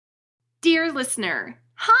Dear listener,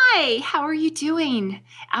 hi, how are you doing?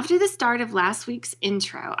 After the start of last week's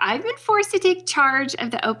intro, I've been forced to take charge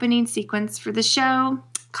of the opening sequence for the show.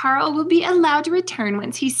 Carl will be allowed to return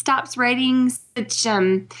once he stops writing such,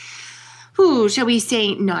 shall we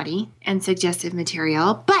say, naughty and suggestive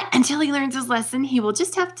material. But until he learns his lesson, he will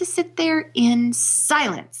just have to sit there in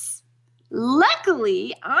silence.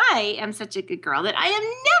 Luckily, I am such a good girl that I am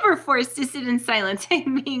never forced to sit in silence. I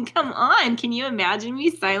mean, come on. Can you imagine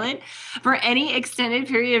me silent for any extended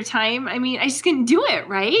period of time? I mean, I just couldn't do it,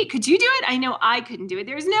 right? Could you do it? I know I couldn't do it.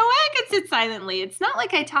 There's no way I could sit silently. It's not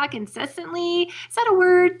like I talk incessantly. Is that a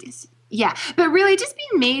word? Yeah, but really just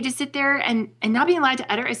being made to sit there and not being allowed to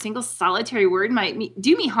utter a single solitary word might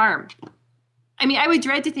do me harm. I mean, I would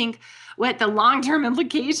dread to think what the long-term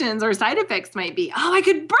implications or side effects might be. Oh, I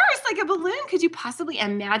could burst like a balloon. Could you possibly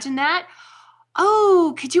imagine that?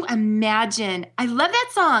 Oh, could you imagine? I love that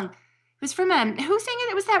song. It was from, who sang it?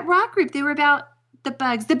 It was that rock group. They were about the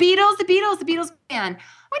Bugs. The Beatles band.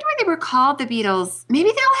 I wonder why they were called the Beatles. Maybe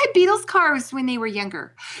they all had Beatles cars when they were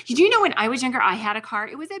younger. Did you know when I was younger, I had a car?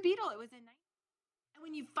 It was a Beetle. It was a nice.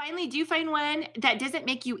 When you finally do find one that doesn't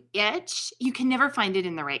make you itch, you can never find it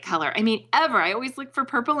in the right color. I mean, ever. I always look for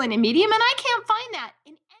purple in a medium, and I can't find that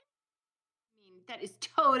in any. I mean, that is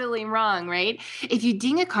totally wrong, right? If you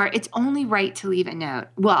ding a car, it's only right to leave a note.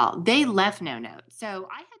 Well, they left no note, so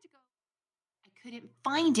I had to go. I couldn't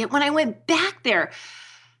find it when I went back there.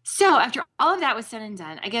 So after all of that was said and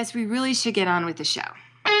done, I guess we really should get on with the show.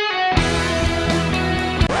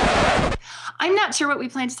 I'm not sure what we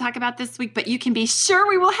plan to talk about this week, but you can be sure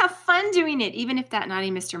we will have fun doing it, even if that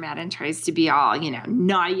naughty Mr. Madden tries to be all,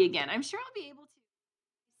 naughty again. I'm sure I'll be able to.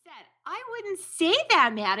 I wouldn't say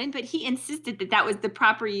that, Madden, but he insisted that that was the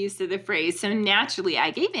proper use of the phrase, so naturally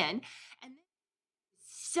I gave in. And then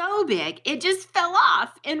so big, it just fell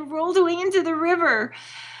off and rolled away into the river.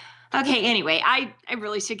 Okay, anyway, I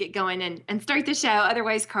really should get going and start the show.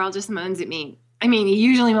 Otherwise, Carl just moans at me. I mean, he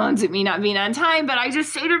usually moans at me not being on time, but I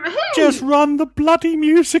just say to him, hey! Just run the bloody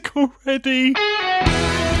music already!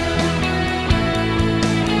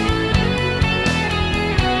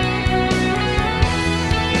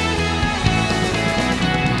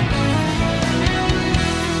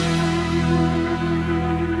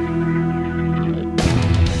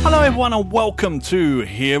 Hello everyone and welcome to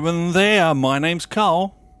Here and There. My name's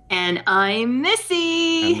Carl. And I'm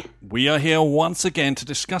Missy. And we are here once again to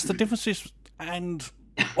discuss the differences and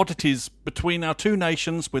oddities between our two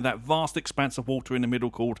nations with that vast expanse of water in the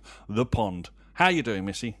middle called the pond. How are you doing,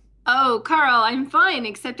 Missy? Oh, Carl, I'm fine,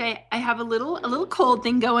 except I have a little cold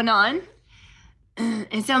thing going on.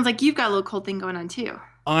 It sounds like you've got a little cold thing going on too.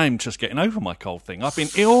 I'm just getting over my cold thing. I've been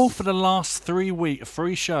ill for the last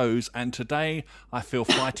 3 shows, and today I feel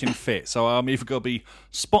fighting fit. So I'm either going to be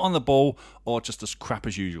spot on the ball or just as crap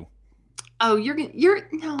as usual. Oh, you're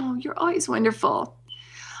always wonderful.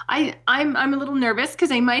 I'm a little nervous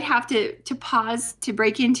because I might have to pause to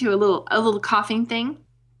break into a little coughing thing.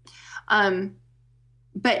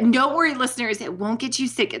 But don't worry, listeners, it won't get you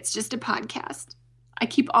sick. It's just a podcast. I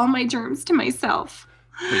keep all my germs to myself.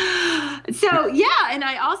 So yeah, and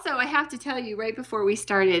I have to tell you right before we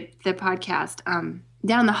started the podcast,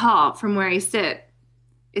 down the hall from where I sit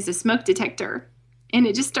is a smoke detector, and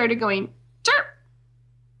it just started going chirp,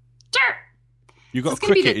 chirp. You got a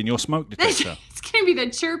cricket in your smoke detector. It's going to be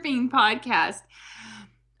the chirping podcast.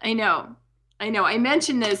 I know. I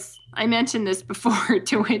mentioned this before,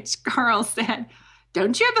 to which Carl said,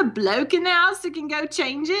 "Don't you have a bloke in the house that can go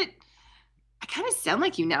change it?" I kind of sound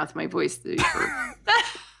like you now with my voice.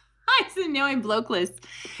 I said, no, I'm blokeless.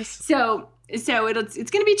 So it's going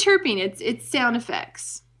to be chirping. It's sound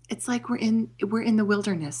effects. It's like we're in the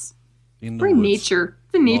wilderness. We're in nature.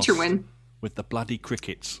 The nature one. With the bloody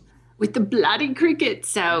crickets. With the bloody crickets.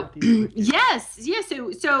 So yes.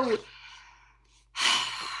 So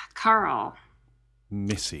Carl.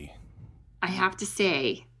 Missy. I have to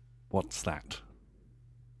say. What's that?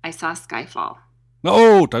 I saw Skyfall.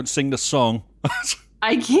 No, don't sing the song.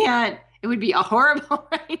 I can't. It would be horrible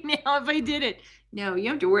right now if I did it. No, you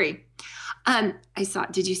don't have to worry.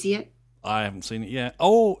 Did you see it? I haven't seen it yet.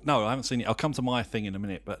 Oh, no, I haven't seen it. I'll come to my thing in a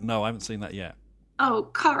minute, but no, I haven't seen that yet. Oh,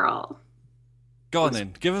 Carl. Go on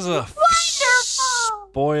then. Give us a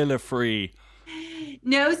spoiler-free.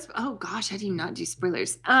 No, oh gosh, I do not do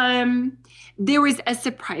spoilers. There was a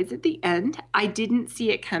surprise at the end. I didn't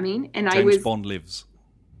see it coming, and James Bond lives.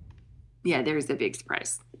 Yeah, there's a big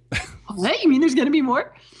surprise. What? You mean there's going to be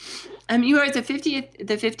more? It's the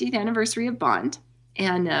 50th anniversary of Bond,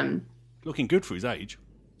 and looking good for his age.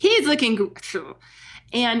 He is looking good,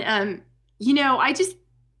 and you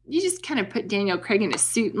just kind of put Daniel Craig in a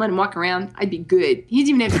suit and let him walk around. I'd be good. He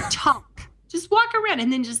doesn't even have to talk. Just walk around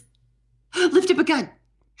and then just lift up a gun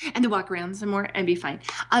and then walk around some more and be fine.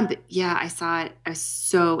 But yeah, I saw it. I was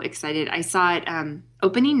so excited. I saw it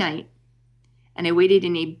opening night, and I waited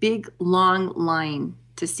in a big long line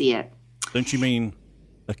to see it. Don't you mean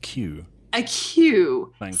a queue? A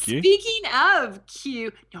queue. Thank you. Speaking of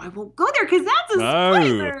queue, no, I won't go there because that's a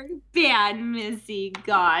spoiler. Bad Missy.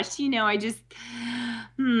 Gosh, I just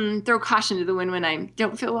throw caution to the wind when I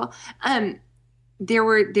don't feel well. There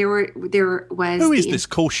was. Who is this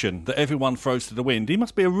caution that everyone throws to the wind? He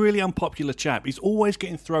must be a really unpopular chap. He's always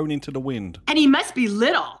getting thrown into the wind. And he must be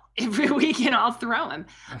little. Every weekend I'll throw him.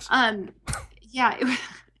 Yeah.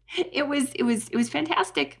 It was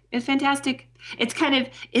fantastic. It's fantastic.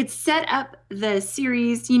 It's set up the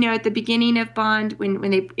series, at the beginning of Bond when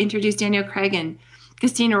they introduced Daniel Craig and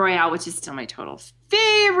Casino Royale, which is still my total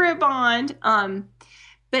favorite Bond.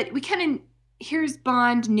 But here's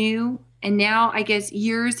Bond new, and now I guess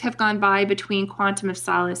years have gone by between Quantum of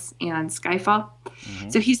Solace and Skyfall. Mm-hmm.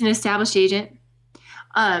 So he's an established agent.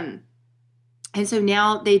 And so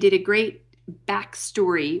now they did a great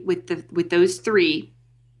backstory with those three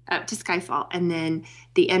up to Skyfall, and then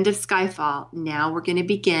the end of Skyfall. Now we're going to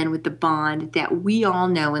begin with the Bond that we all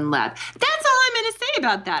know and love. That's all I'm going to say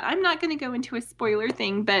about that. I'm not going to go into a spoiler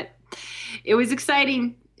thing, but it was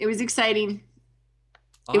exciting. You've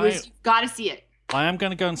got to see it. I am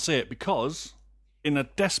going to go and see it because, in a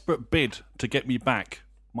desperate bid to get me back,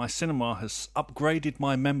 my cinema has upgraded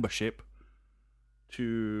my membership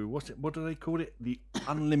to what do they call it? The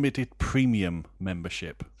unlimited premium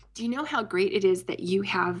membership. Do you know how great it is that you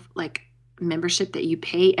have membership that you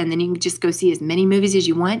pay and then you can just go see as many movies as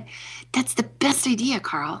you want? That's the best idea,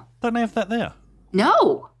 Carl. Don't they have that there?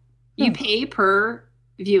 No. You pay per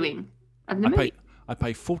viewing of the movie. I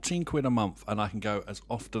pay 14 quid a month and I can go as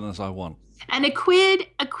often as I want. And a quid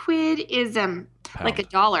is like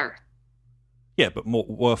 $1. Yeah, but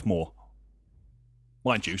worth more.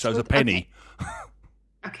 Mind you, so it's a penny.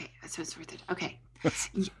 Okay, so it's worth it. Okay.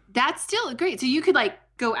 That's still great. So you could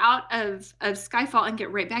go out of Skyfall and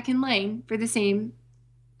get right back in lane for the same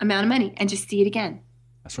amount of money and just see it again.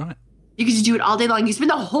 That's right. You could just do it all day long. You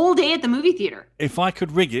spend the whole day at the movie theater. If I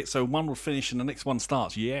could rig it so one will finish and the next one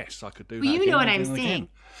starts, yes, I could do that. Well, you know what I'm saying.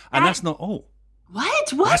 And that's not all.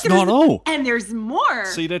 What? That's not all. And there's more.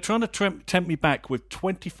 See, they're trying to tempt me back with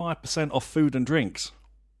 25% off food and drinks.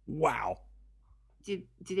 Wow. Do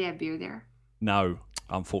they have beer there? No,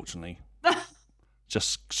 unfortunately.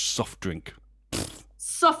 Just soft drink.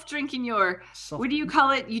 Soft drink in your... What do you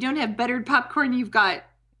call it? You don't have buttered popcorn. You've got...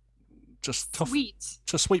 Just sweet.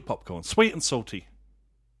 Just sweet popcorn. Sweet and salty.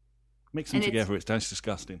 Mix them together. It's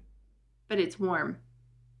disgusting. But it's warm.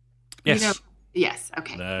 Yes. Yes.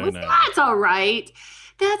 Okay. No. That's all right.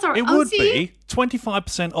 That's all right. It would be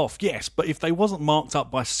 25% off, yes, but if they wasn't marked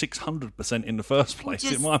up by 600% in the first place,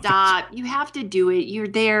 it might stop. You have to do it. You're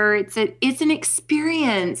there. It's an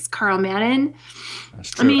experience, Carl Madden.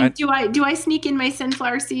 That's true. I mean, do I sneak in my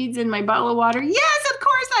sunflower seeds and my bottle of water? Yes, of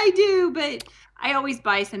course I do. But I always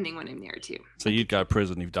buy something when I'm there too. So you'd go to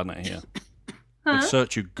prison. You've done it here. Huh? They'd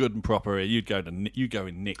search you good and proper here. You go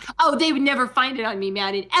in Nick. Oh, they would never find it on me,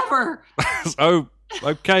 Madden, ever. Oh.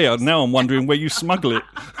 Okay, now I'm wondering where you smuggle it.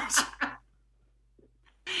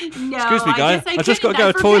 No, excuse me, guys. I just got to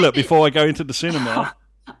go to the toilet before I go into the cinema.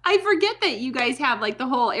 I forget that you guys have the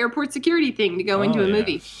whole airport security thing to go into a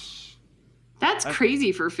movie. That's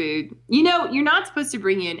crazy for food. You're not supposed to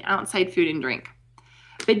bring in outside food and drink.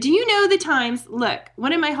 But do you know the times? Look,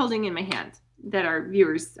 what am I holding in my hand that our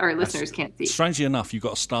listeners can't see? Strangely enough, you've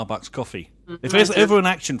got a Starbucks coffee. Mm-hmm. If there's ever an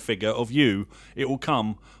action figure of you, it will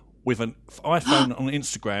come with an iPhone on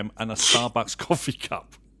Instagram and a Starbucks coffee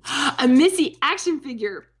cup. A Missy action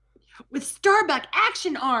figure with Starbucks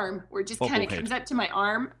action arm, where it just kind of comes up to my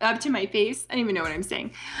arm, up to my face. I don't even know what I'm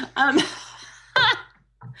saying.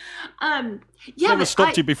 Never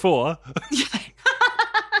stopped you before.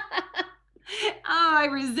 I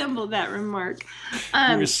resemble that remark.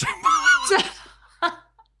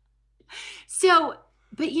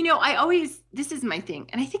 But I always, this is my thing,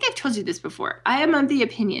 and I think I've told you this before. I am of the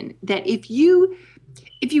opinion that if you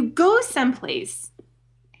go someplace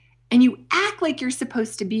and you act like you're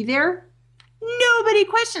supposed to be there, nobody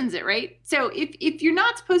questions it, right? So if you're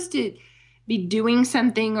not supposed to be doing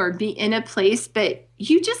something or be in a place, but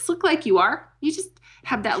you just look like you are, you just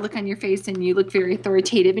have that look on your face and you look very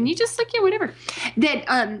authoritative and you just look, whatever,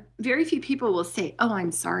 that very few people will say, oh,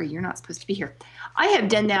 I'm sorry, you're not supposed to be here. I have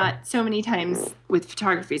done that so many times with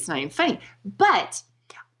photography. It's not even funny, but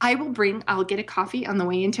I'll get a coffee on the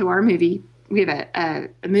way into our movie. We have a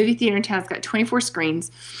movie theater in town. It's got 24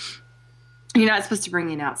 screens. You're not supposed to bring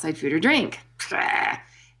in outside food or drink.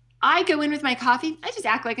 I go in with my coffee. I just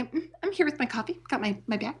act like I'm here with my coffee. Got my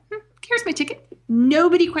bag. Here's my ticket.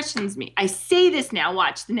 Nobody questions me. I say this now.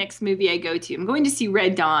 Watch the next movie I go to. I'm going to see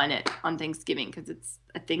Red Dawn on Thanksgiving because it's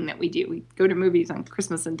a thing that we do. We go to movies on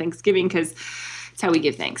Christmas and Thanksgiving because it's how we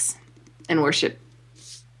give thanks and worship.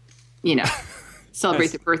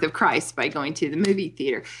 Celebrate the birth of Christ by going to the movie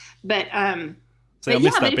theater. But I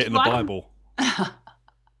missed that bit in the Bible.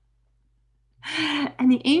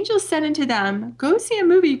 And the angel said unto them, "Go see a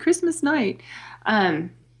movie Christmas night."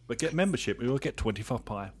 But get membership. We will get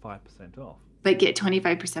 25% off. But get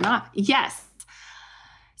 25% off. Yes.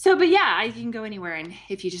 So, but yeah, I can go anywhere, and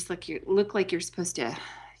if you just look like you're supposed to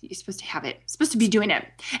have it, supposed to be doing it.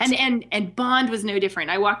 And Bond was no different.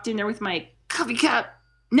 I walked in there with my coffee cup.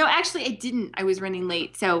 No, actually, I didn't. I was running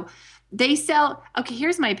late. So they sell. Okay,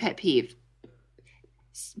 here's my pet peeve.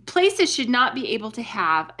 Places should not be able to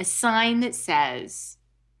have a sign that says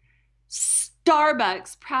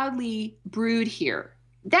Starbucks proudly brewed here.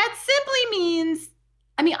 That simply means,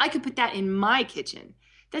 I could put that in my kitchen.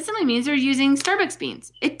 That simply means they're using Starbucks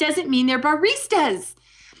beans. It doesn't mean they're baristas.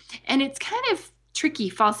 And it's kind of tricky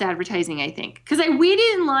false advertising, I think. Because I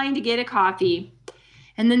waited in line to get a coffee,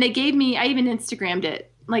 and then they gave me, I even Instagrammed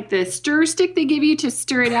it, like the stir stick they give you to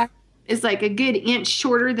stir it up is like a good inch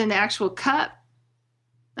shorter than the actual cup.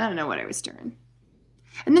 I don't know what I was stirring.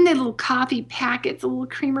 And then they had little coffee packets, little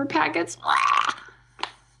creamer packets.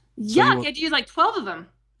 Yuck, I had to use like 12 of them.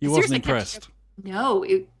 You wasn't impressed? No,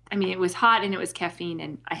 it was hot and it was caffeine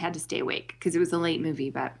and I had to stay awake because it was a late movie.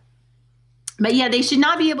 But yeah, they should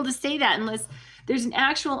not be able to say that unless there's an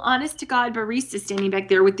actual honest-to-God barista standing back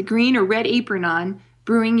there with the green or red apron on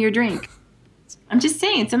brewing your drink. I'm just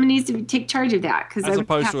saying, someone needs to take charge of that. As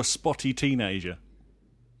opposed to a spotty teenager.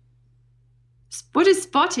 What is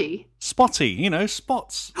spotty? Spotty,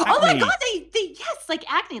 spots. Acne. Oh my God, they yes, like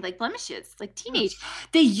acne, like blemishes, like teenage.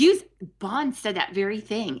 They use, Bond said that very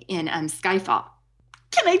thing in Skyfall.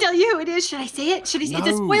 Can I tell you who it is? Should I say it? Should I say It's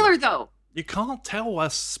a spoiler though. You can't tell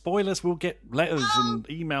us. Spoilers will get letters and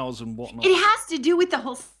emails and whatnot. It has to do with the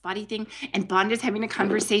whole spotty thing. And Bond is having a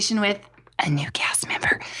conversation with a new cast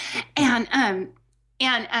member. And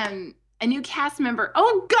a new cast member.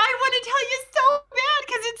 Oh God, I want to tell you so bad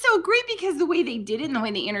because it's so great because the way they did it and the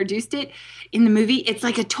way they introduced it in the movie, it's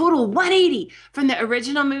like a total 180 from the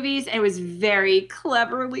original movies. And it was very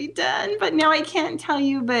cleverly done, but now I can't tell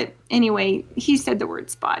you. But anyway, he said the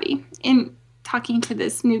word spotty in talking to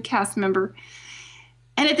this new cast member.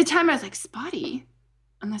 And at the time I was like, spotty?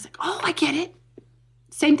 And I was like, oh, I get it.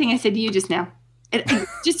 Same thing I said to you just now.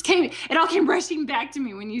 It all came rushing back to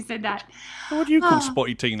me when you said that. What do you call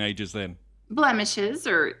spotty teenagers then? Blemishes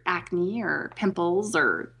or acne or pimples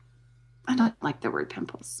or, I don't like the word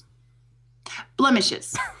pimples.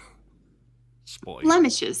 Blemishes. Spotty.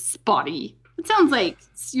 Blemishes, spotty. It sounds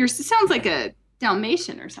like a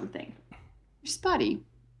Dalmatian or something. You're spotty.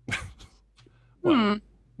 I don't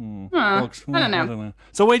know.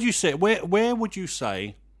 So where do you say? Where would you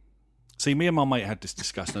say? See, me and my mate had this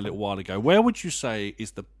discussion a little while ago. Where would you say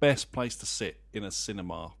is the best place to sit in a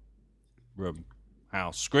cinema room,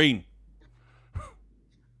 house, screen?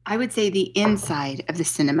 I would say the inside of the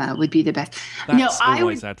cinema would be the best. That's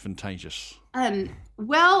always advantageous.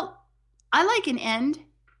 Well, I like an end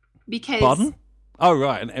because. Pardon? Oh,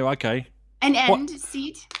 right. Okay. An end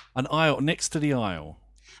seat. An aisle next to the aisle.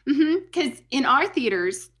 Because in our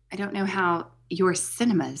theaters, I don't know how your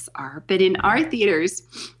cinemas are, but in our theaters,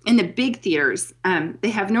 in the big theaters,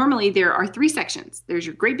 there are 3 sections. There's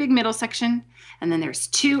your great big middle section, and then there's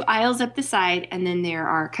 2 aisles up the side, and then there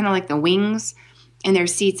are kind of like the wings, and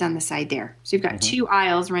there's seats on the side there. So you've got 2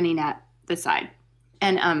 aisles running up the side.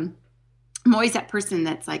 And I'm always that person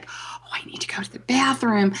that's like, oh, I need to go to the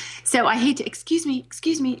bathroom. So I hate to, excuse me.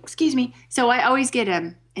 So I always get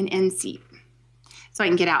an end seat so I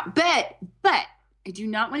can get out. But I do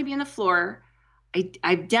not want to be on the floor.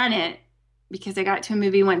 I've done it because I got to a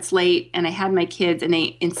movie once late and I had my kids and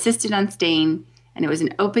they insisted on staying and it was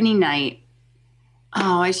an opening night.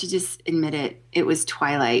 Oh, I should just admit it. It was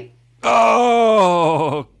Twilight.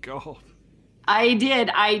 Oh, God. I did.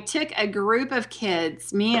 I took a group of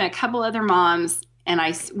kids, me and a couple other moms, and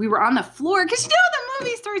we were on the floor because the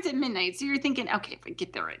movie starts at midnight. So you're thinking, okay, if I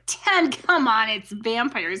get there at 10, come on, it's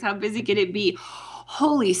vampires. How busy could it be?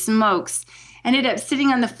 Holy smokes. Ended up sitting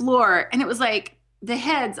on the floor and it was like the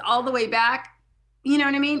heads all the way back, you know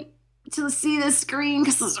what I mean? To see the screen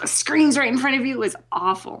because the screen's right in front of you was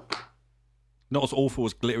awful. Not as awful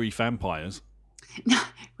as glittery vampires. No,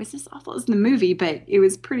 it was as awful as the movie, but it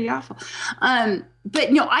was pretty awful.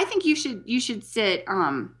 But no, I think you should sit.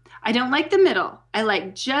 I don't like the middle. I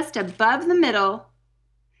like just above the middle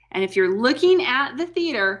And if you're looking at the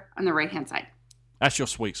theater, on the right-hand side. That's your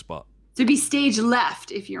sweet spot. So be stage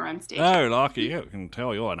left if you're on stage. Oh, lucky you can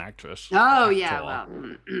tell you're an actress. Oh, yeah,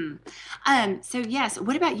 well. So, yes,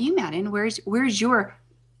 what about you, Madden? Where's your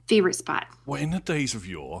favorite spot? Well, in the days of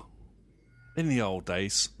yore, in the old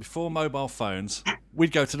days, before mobile phones,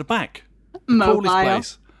 we'd go to the back. Mobile. Coolest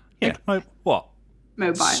place. Yeah, what?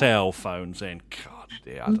 Mobile. Cell phones then. God,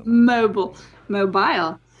 dear, I don't know.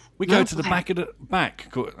 Mobile. We go to the back of the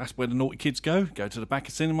back. That's where the naughty kids go. Go to the back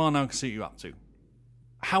of cinema, no one can see what you're up to.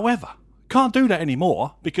 However, can't do that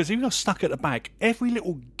anymore because if you're stuck at the back, every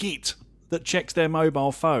little git that checks their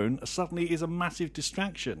mobile phone suddenly is a massive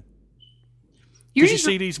distraction. Because you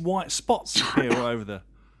see these white spots appear all over the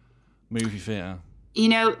movie theater. You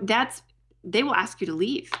know, they will ask you to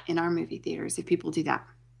leave in our movie theaters if people do that.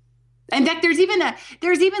 In fact, there's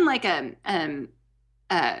even like a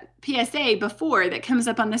PSA before that comes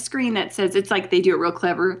up on the screen that says, it's like they do it real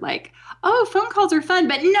clever, like, oh, phone calls are fun,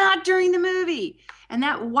 but not during the movie. And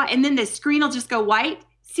then the screen will just go white.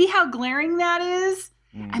 See how glaring that is?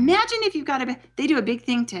 Imagine if you've got they do a big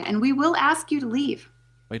thing and we will ask you to leave.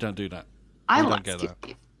 We don't do that. I will ask you to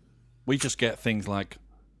leave. We just get things like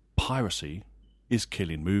piracy is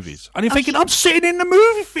killing movies. And you're thinking, I'm sitting in the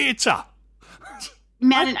movie theater.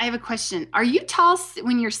 Madden, I have a question. Are you tall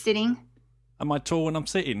when you're sitting? Am I tall when I'm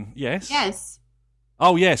sitting? Yes. Yes.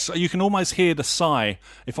 Oh, yes. You can almost hear the sigh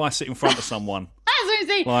if I sit in front of someone. That's what I'm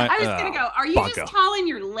saying. Like, I was going to go, are you just tall in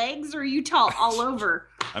your legs or are you tall all over?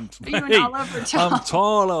 Are you an all over tall? I'm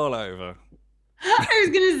tall all over. I was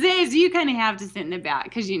going to say, so you kind of have to sit in the back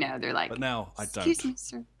because, they're like. But now I don't. Excuse me,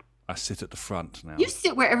 sir. I sit at the front now. You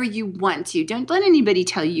sit wherever you want to. Don't let anybody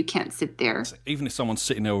tell you can't sit there. So even if someone's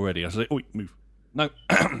sitting there already, I say, oh, move. No,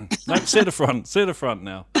 no, sit at the front. Sit at the front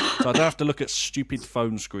now. So I don't have to look at stupid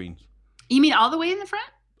phone screens. You mean all the way in the front?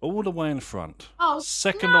 All the way in the front. Oh,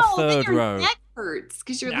 second or third then your row. Neck hurts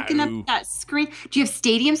because you're looking up at that screen. Do you have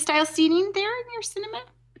stadium-style seating there in your cinema?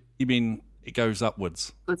 You mean it goes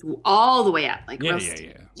upwards? It's all the way up, like yeah.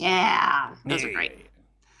 Yeah, those are great.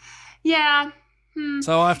 Yeah.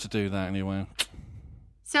 So I have to do that anyway.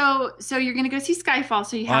 So you're going to go see Skyfall,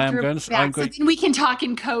 so you have to back, so then we can talk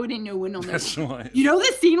in code and no one will know. That's right. You know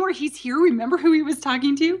the scene where he's here? Remember who he was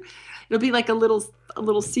talking to? It'll be like a little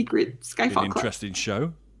secret Skyfall club. Interesting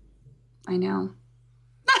show. I know.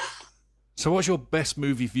 So what's your best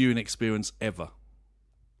movie viewing experience ever?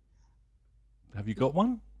 Have you got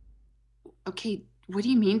one? Okay, what do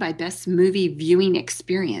you mean by best movie viewing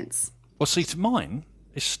experience? Well, see, to mine,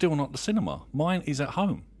 it's still not the cinema. Mine is at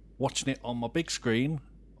home, watching it on my big screen,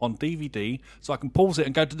 on DVD, so I can pause it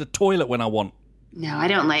and go to the toilet when I want. No, I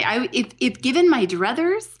don't like. If given my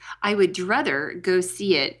druthers, I would rather go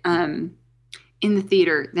see it in the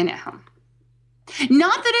theater than at home.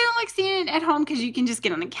 Not that I don't like seeing it at home because you can just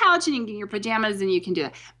get on the couch and you can get in your pajamas and you can do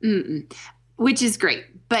that, which is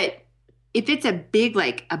great. But if it's a big,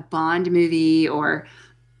 like a Bond movie or,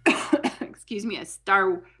 excuse me, a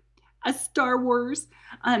Star Wars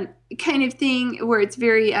kind of thing where it's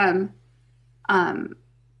very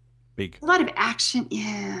big, a lot of action,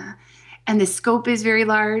 yeah, and the scope is very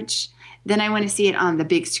large, then I want to see it on the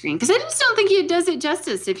big screen because I just don't think it does it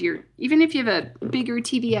justice even if you have a bigger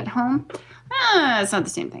TV at home. It's not the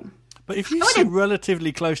same thing. But if you sit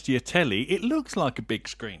relatively close to your telly, it looks like a big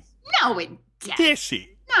screen. No, it doesn't. Yes,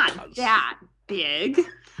 it not that big.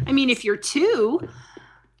 I mean, if you're 2,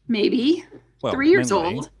 maybe 3 years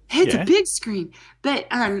old, it's a big screen. But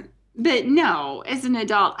no, as an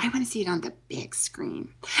adult, I want to see it on the big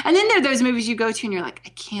screen. And then there are those movies you go to and you're like, I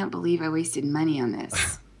can't believe I wasted money on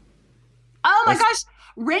this. Oh my gosh,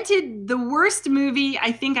 rented the worst movie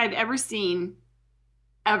I think I've ever seen,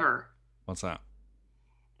 ever. What's that?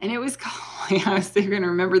 And it was called, I was going to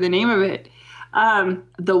remember the name of it,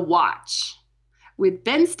 The Watch, with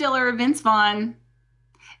Ben Stiller, Vince Vaughn.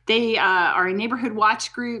 They are a neighborhood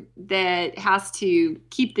watch group that has to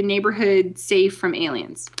keep the neighborhood safe from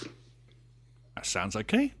aliens. That sounds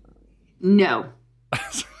okay. No.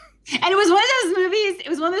 And it was one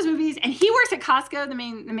of those movies. And he works at Costco, the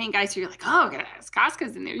main guy. So you're like, oh,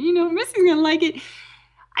 Costco's in there. Missy's going to like it.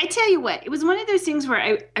 I tell you what, it was one of those things where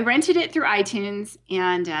I rented it through iTunes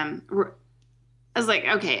and I was like,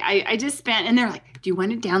 okay, I just spent, and they're like, do you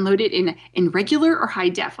want to download it in regular or high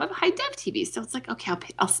def? Well, I have a high def TV. So it's like, okay,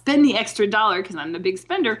 I'll spend the extra $1 because I'm the big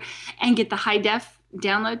spender and get the high def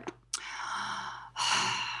download.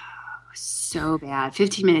 So bad.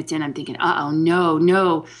 15 minutes in, I'm thinking,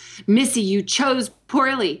 no, Missy, you chose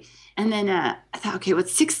poorly. And then I thought, okay, well,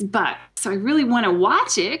 it's $6. So I really want to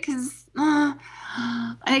watch it because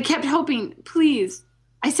I kept hoping, please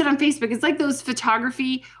I said on Facebook, it's like those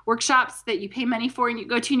photography workshops that you pay money for and you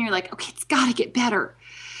go to and you're like, okay, it's got to get better.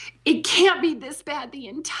 It can't be this bad the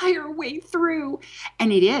entire way through.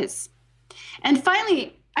 And it is. And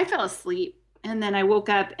finally, I fell asleep. And then I woke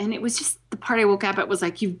up, and it was just the part I woke up at was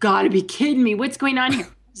like, you've got to be kidding me. What's going on here?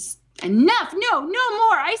 Just enough. No, no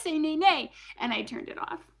more. I say nay, nay. And I turned it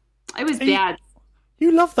off. It was bad.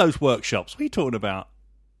 You love those workshops. What are you talking about?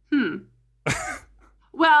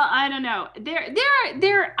 Well, I don't know.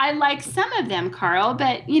 I like some of them, Carl,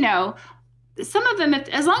 but some of them,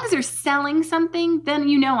 as long as they're selling something, then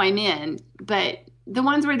I'm in. But the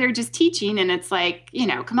ones where they're just teaching and it's like,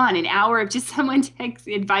 come on, an hour of just someone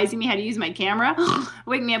advising me how to use my camera,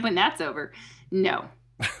 wake me up when that's over. No.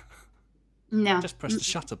 No. Just press the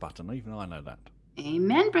shutter button. Even I know that.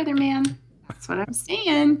 Amen, brother man. That's what I'm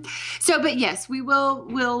saying. So, but yes, we'll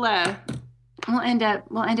end up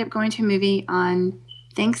going to a movie on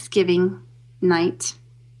Thanksgiving night.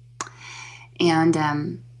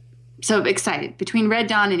 And so excited. Between Red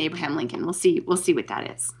Dawn and Abraham Lincoln. We'll see what that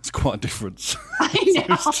is. It's quite a difference. I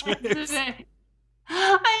know.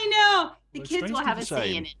 I know. The kids will have a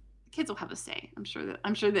say in it. The kids will have a say. I'm sure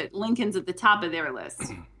that Lincoln's at the top of their list.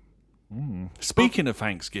 Speaking of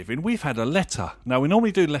Thanksgiving, we've had a letter. Now, we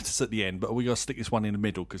normally do letters at the end, but we got to stick this one in the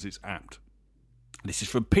middle because it's apt. This is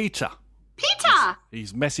from Peter. Peter!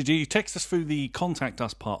 He's messaging. He texts us through the contact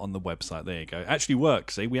us part on the website. There you go. It actually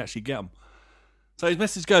works. See, we actually get them. So his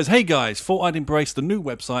message goes, "Hey guys, thought I'd embrace the new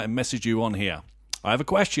website and message you on here. I have a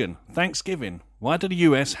question. Thanksgiving. Why do the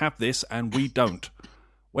US have this and we don't?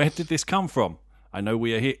 Where did this come from? I know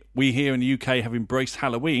we here in the UK have embraced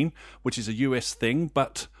Halloween, which is a US thing,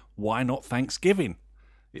 but why not Thanksgiving?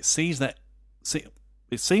 It seems that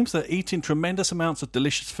eating tremendous amounts of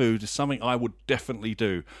delicious food is something I would definitely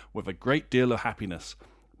do with a great deal of happiness.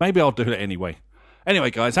 Maybe I'll do it anyway.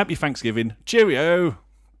 Anyway, guys, happy Thanksgiving. Cheerio."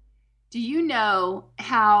 Do you know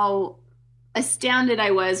how astounded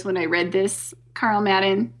I was when I read this, Carl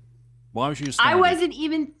Madden? Why was you astounded? I wasn't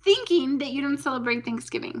even thinking that you don't celebrate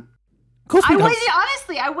Thanksgiving. Of course we don't.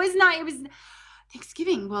 Honestly, I was not. It was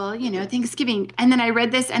Thanksgiving. Well, Thanksgiving. And then I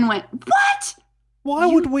read this and went, what? Why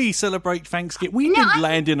would we celebrate Thanksgiving? We didn't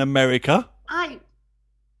land in America.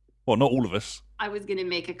 Well, not all of us. I was going to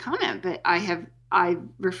make a comment, but I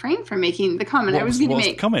refrained from making the comment. I was going to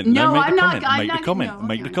make the comment. No, I'm not. Make the comment.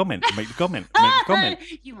 Make the comment. Make the comment.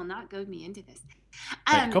 You will not goad me into this.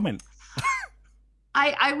 Make the comment.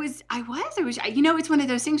 I was. It's one of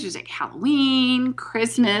those things. It was like Halloween,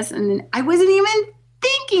 Christmas, and then I wasn't even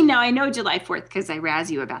thinking. Now I know July 4th because I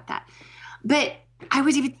razz you about that, but I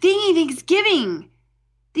was even thinking Thanksgiving.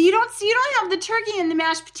 You don't have the turkey and the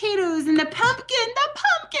mashed potatoes and the pumpkin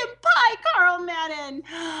pie, Carl Madden.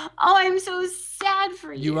 Oh, I'm so sad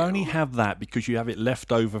for you. You only have that because you have it left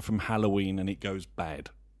over from Halloween and it goes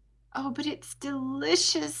bad. Oh, but it's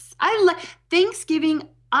delicious. I love Thanksgiving.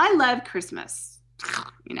 I love Christmas,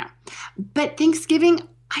 but Thanksgiving,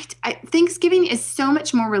 Thanksgiving is so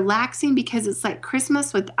much more relaxing because it's like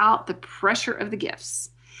Christmas without the pressure of the gifts.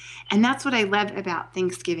 And that's what I love about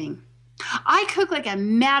Thanksgiving. I cook like a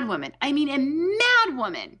mad woman. I mean, a mad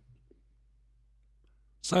woman.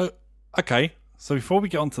 So, okay. So before we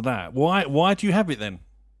get on to that, why do you have it then?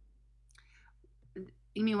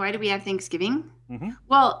 You mean, why do we have Thanksgiving? Mm-hmm.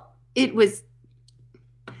 Well, it was...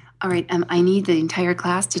 All right, I need the entire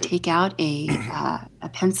class to take out a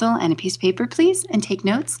pencil and a piece of paper, please, and take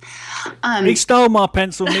notes. He stole my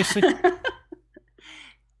pencil, Missy. He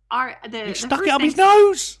stuck it up his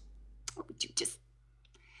nose.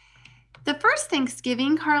 The first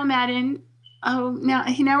Thanksgiving, Carl Madden. Oh,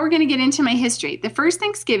 now we're going to get into my history. The first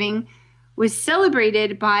Thanksgiving was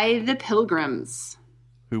celebrated by the Pilgrims,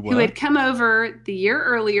 who had come over the year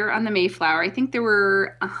earlier on the Mayflower. I think there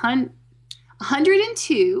were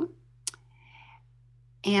 102,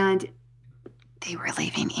 and they were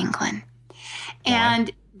leaving England. Why?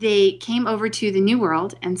 And they came over to the New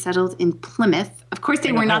World and settled in Plymouth. Of course,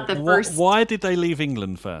 they were not the first. Why did they leave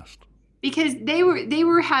England first? Because they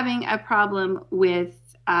were having a problem with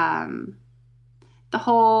the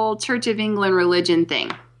whole Church of England religion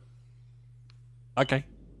thing. Okay.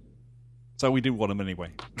 So we didn't want them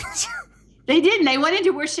anyway. They didn't. They wanted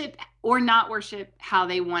to worship or not worship how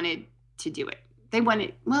they wanted to do it. They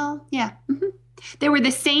wanted, well, yeah. Mm-hmm. They were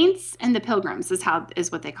the saints and the pilgrims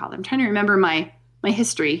is what they called them. I'm trying to remember my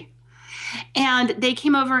history. And they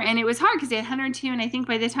came over and it was hard because they had 102. And I think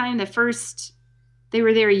by the time they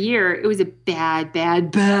were there a year, it was a bad,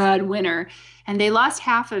 bad, bad winter. And they lost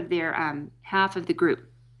half of the group.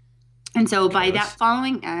 And so by that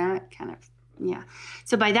following,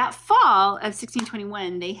 So by that fall of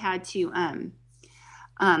 1621, they had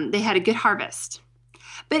a good harvest.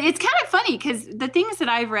 But it's kind of funny because the things that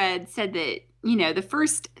I've read said that, the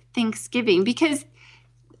first Thanksgiving, because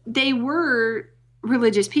they were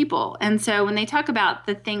religious people. And so when they talk about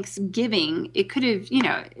the Thanksgiving, it could have,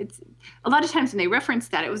 it's a lot of times when they reference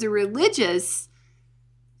that, it was a religious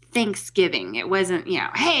Thanksgiving. It wasn't,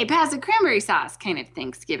 hey, pass the cranberry sauce kind of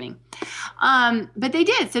Thanksgiving. But they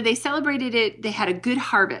did. So they celebrated it. They had a good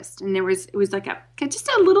harvest. And it was like just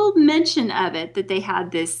a little mention of it that they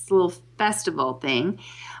had this little festival thing.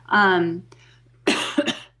 And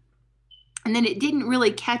then it didn't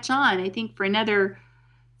really catch on, I think, for another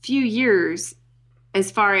few years as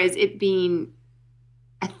far as it being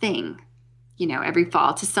a thing, every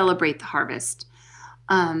fall to celebrate the harvest.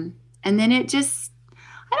 And then it just,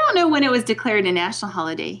 I don't know when it was declared a national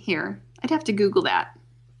holiday here. I'd have to Google that.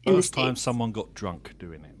 First time someone got drunk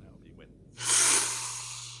doing it.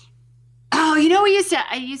 Oh,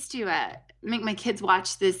 I used to make my kids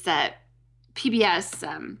watch this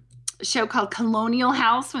PBS show called Colonial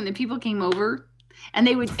House when the people came over, and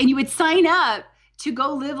you would sign up to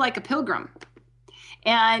go live like a pilgrim.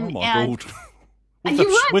 And, oh my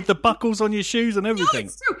God. With the buckles on your shoes and everything. No,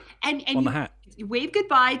 it's true. And on the hat. You wave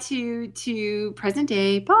goodbye to present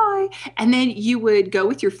day, bye, and then you would go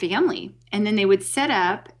with your family, and then they would set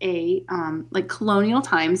up a like colonial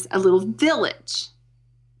times, a little village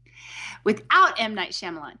without M. Night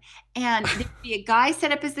Shyamalan, and there'd be a guy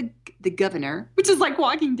set up as the governor, which is like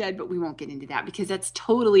Walking Dead, but we won't get into that because that's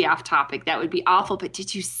totally off topic. That would be awful. But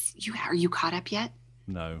are you caught up yet?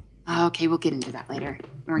 No. Oh, okay, we'll get into that later,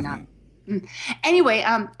 or not. Anyway,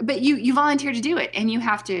 but you volunteer to do it, and you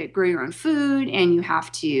have to grow your own food, and you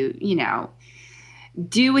have to,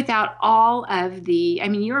 do without all of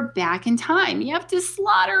you're back in time. You have to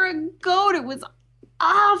slaughter a goat. It was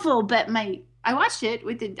awful, but I watched it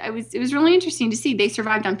it was really interesting to see. They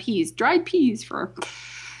survived on dried peas for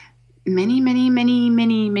many, many, many,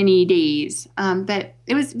 many, many days. But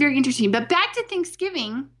it was very interesting. But back to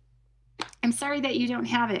Thanksgiving. I'm sorry that you don't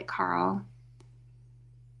have it, Carl.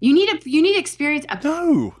 You need experience.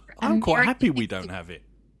 No, I'm quite happy we don't have it.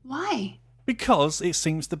 Why? Because it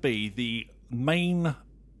seems to be the main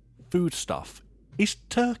food stuff is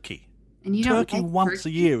turkey. And you turkey don't like once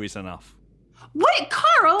turkey? A year is enough. What,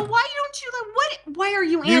 Carl? Why don't you like what? Why are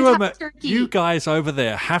you anti-turkey? You guys over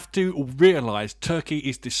there have to realise turkey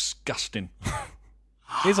is disgusting.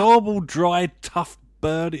 It's a horrible, dry, tough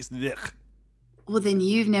bird. It's ugh. Well, then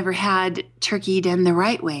you've never had turkey done the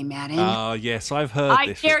right way, Madden. Oh, yes, I've heard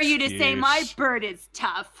this. I dare you to say my bird is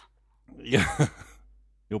tough. Yeah,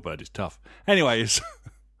 your bird is tough. Anyways,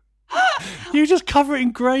 you just cover it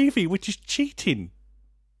in gravy, which is cheating.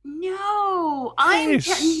 No,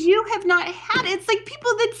 Yes. you have not had it. It's like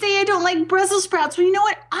people that say I don't like Brussels sprouts. Well, you know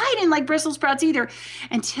what? I didn't like Brussels sprouts either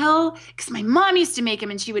because my mom used to make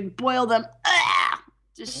them and she would boil them. Ugh,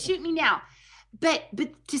 just shoot me now. But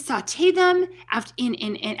to saute them after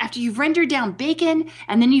you've rendered down bacon,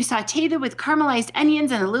 and then you saute them with caramelized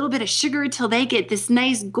onions and a little bit of sugar till they get this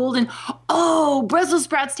nice golden. Oh, Brussels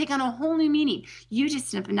sprouts take on a whole new meaning. You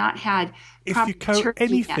just have not had. If you coat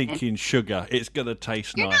anything in sugar, it's gonna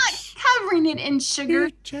taste You're nice. not covering it in sugar.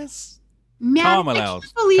 You just Man, I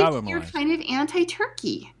can't believe Caramelized. you're kind of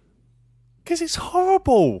anti-turkey. because it's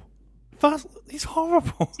horrible. It's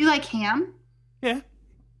horrible. Do you like ham? Yeah.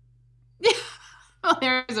 Well,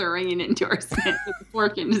 there's a ringing endorsement with the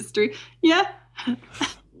pork industry. Yeah.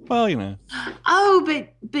 Well, you know. Oh,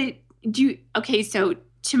 but okay, so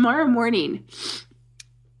tomorrow morning,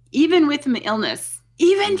 even with my illness,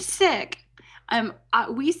 even sick,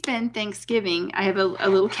 we spend Thanksgiving. I have a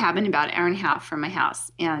little cabin about an hour and a half from my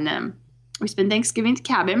house, and we spend Thanksgiving at the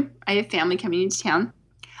cabin. I have family coming into town.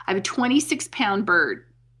 I have a 26-pound bird.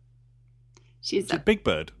 It's a big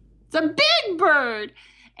bird. It's a big bird,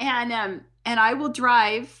 and I will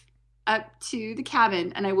drive up to the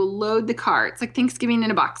cabin and I will load the car. It's like Thanksgiving in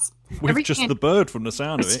a box. With just the bird from the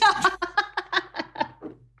sound of it.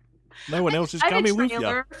 No one else is coming with you.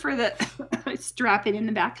 I have a trailer for the strap it in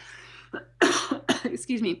the back.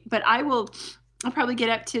 Excuse me. But I'll probably get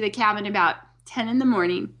up to the cabin about 10 in the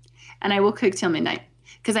morning and I will cook till midnight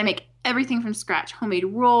because I make everything from scratch. Homemade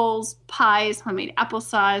rolls, pies, homemade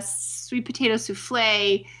applesauce, sweet potato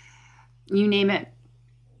souffle, you name it.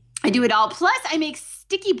 I do it all. Plus, I make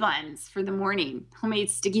sticky buns for the morning.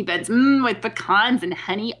 Homemade sticky buns with pecans and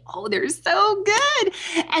honey. Oh, they're so good.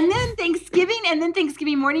 And then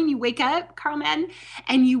Thanksgiving morning, you wake up, Carl Madden,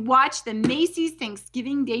 and you watch the Macy's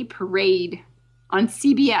Thanksgiving Day Parade on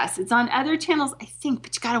CBS. It's on other channels, I think,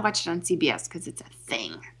 but you got to watch it on CBS because it's a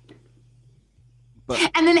thing.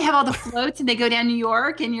 And then they have all the floats and they go down New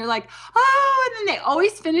York and you're like, oh, and then they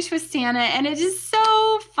always finish with Santa and it is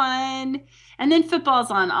so fun. And then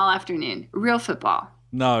football's on all afternoon. Real football.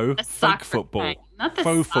 No, The fake soccer football. kind, not the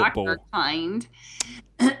Faux soccer football. kind.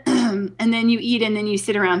 And then you eat and then you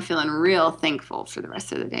sit around feeling real thankful for the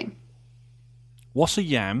rest of the day. What's a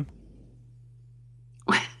yam?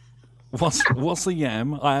 What's a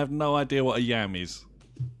yam? I have no idea what a yam is.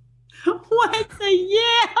 What's a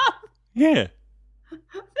yam? Yeah.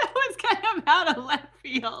 That was kind of out of left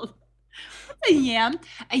field. What's a yam?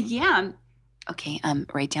 A yam. Okay,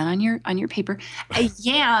 write down on your paper. A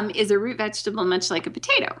yam is a root vegetable, much like a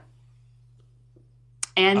potato.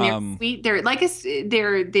 And they're sweet. They're like they're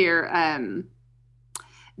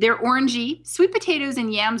orangey. Sweet potatoes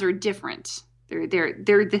and yams are different. They're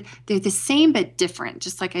the same but different.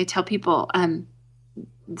 Just like I tell people, the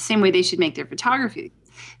same way they should make their photography.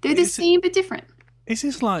 They're the same but different. Is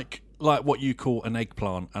this like what you call an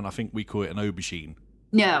eggplant, and I think we call it an aubergine?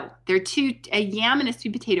 No, they're two. A yam and a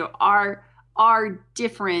sweet potato are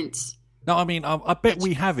different. No, I mean I bet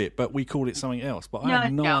we have it, but we call it something else. But I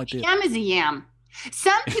have no idea. A yam is a yam.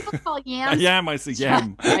 Some people call yams. A yam is a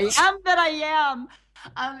yam. I am that I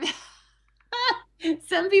am.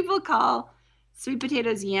 Some people call sweet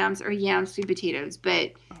potatoes yams or yams sweet potatoes,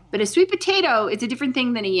 but a sweet potato is a different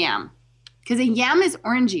thing than a yam, because a yam is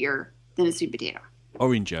orangier than a sweet potato.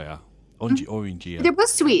 Orangier. Orangier. They're both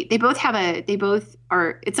sweet. They both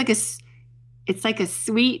are. It's like a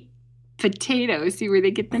sweet potato. See where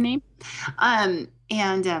they get the name?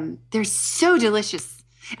 They're so delicious.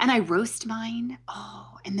 And I roast mine.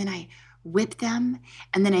 Oh, and then I whip them,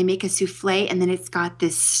 and then I make a souffle, and then it's got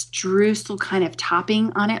this streusel kind of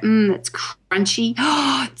topping on it. It's crunchy.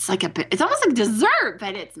 Oh, it's almost like dessert,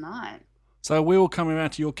 but it's not. So we're all coming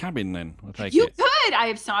around to your cabin then. I take You it. could.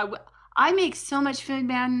 I make so much food,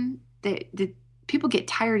 man, that people get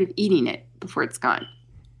tired of eating it before it's gone.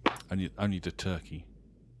 Only the turkey.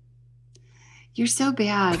 You're so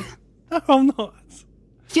bad. No, I'm not.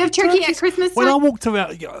 Do you have turkey at Christmas time? When I walked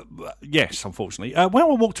around, yes, unfortunately. When I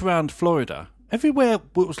walked around Florida, everywhere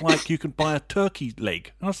it was like you could buy a turkey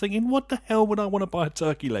leg. And I was thinking, what the hell would I want to buy a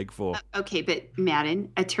turkey leg for? Okay, but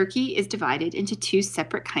Madden, a turkey is divided into two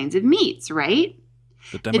separate kinds of meats, right?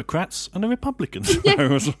 The Democrats and the Republicans.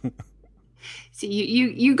 So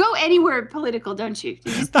you go anywhere political, don't you?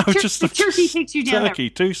 The turkey takes you down. Turkey,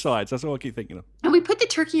 two sides. That's all I keep thinking of. And we put the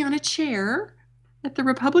turkey on a chair at the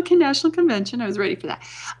Republican National Convention. I was ready for that.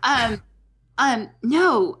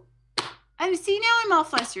 No. See, now I'm all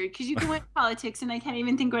flustered because you go into politics and I can't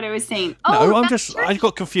even think what I was saying. No, I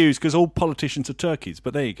got confused because all politicians are turkeys,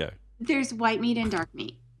 but there you go. There's white meat and dark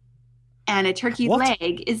meat. And a turkey What?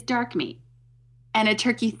 leg is dark meat. And a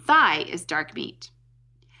turkey thigh is dark meat.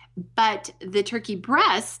 But the turkey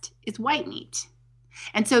breast is white meat.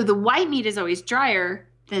 And so the white meat is always drier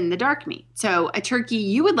than the dark meat. So a turkey,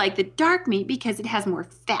 you would like the dark meat because it has more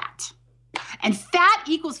fat. And fat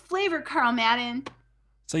equals flavor, Carl Madden.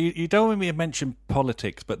 So you don't want me to mention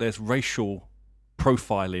politics, but there's racial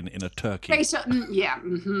profiling in a turkey. Yeah.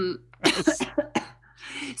 Mm-hmm.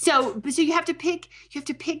 So you have to pick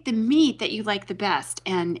the meat that you like the best,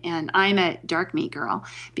 and I'm a dark meat girl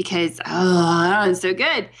because it's so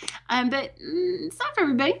good. But it's not for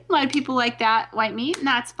everybody. A lot of people like that white meat, and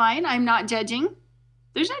that's fine. I'm not judging.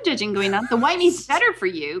 There's no judging going on. The white meat's better for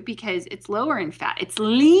you because it's lower in fat. It's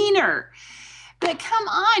leaner. But come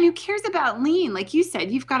on, who cares about lean? Like you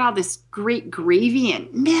said, you've got all this great gravy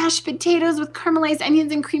and mashed potatoes with caramelized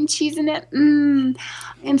onions and cream cheese in it.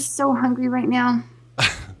 I am so hungry right now.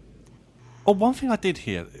 Oh, one thing I did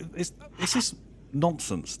hear is this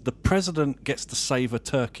nonsense. The president gets to save a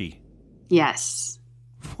turkey. Yes.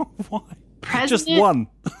 Why? President, Just one.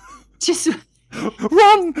 Just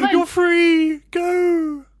Run! You're free!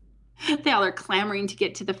 Go! They all are clamoring to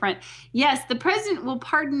get to the front. Yes, the president will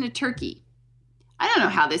pardon a turkey. I don't know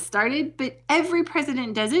how this started, but every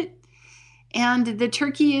president does it. And the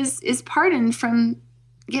turkey is pardoned from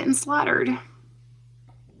getting slaughtered.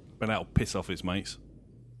 But that'll piss off his mates.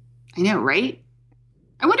 I know, right?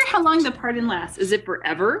 I wonder how long the pardon lasts. Is it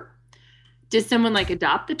forever? Does someone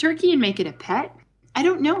adopt the turkey and make it a pet? I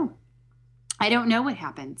don't know. I don't know what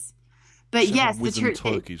happens. But yes, the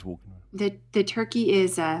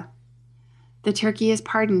turkey is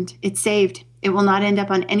pardoned. It's saved. It will not end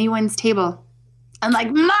up on anyone's table.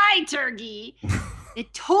 Unlike my turkey,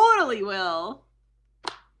 it totally will.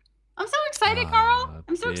 I'm so excited, Carl.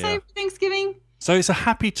 I'm so excited for Thanksgiving. So it's a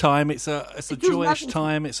happy time. It's a joyous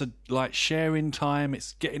time. It's a sharing time.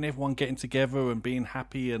 It's everyone getting together and being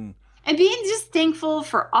happy and being just thankful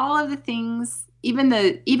for all of the things, even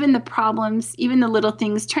the problems, even the little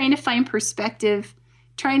things. Trying to find perspective,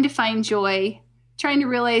 trying to find joy, trying to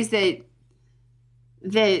realize that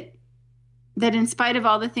that in spite of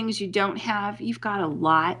all the things you don't have, you've got a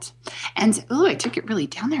lot. And I took it really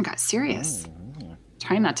down there and got serious.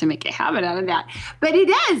 Try not to make a habit out of that. But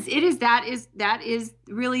that is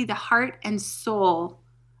really the heart and soul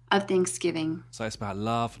of Thanksgiving. So it's about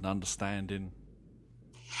love and understanding.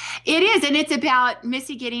 It is, and it's about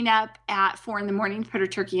Missy getting up at 4 a.m. to put her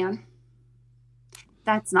turkey on.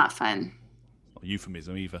 That's not fun. Not a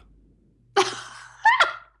euphemism either.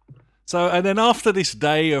 So, and then after this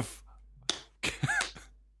day of...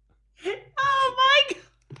 Oh my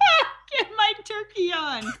God! Get my turkey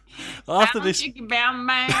on. After this... Get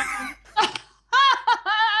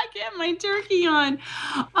my turkey on.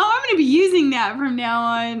 Oh, I'm going to be using that from now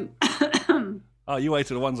on. Oh, you wait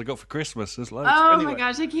till the ones I got for Christmas. There's loads. Oh anyway, my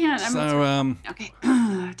gosh, I can't. Okay,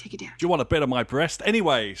 take it down. Do you want a bit of my breast?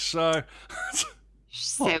 Anyway, so...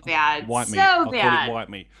 So bad. Wipe me. So I'll bad. call it wipe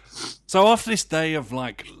me. So after this day of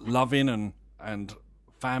like loving and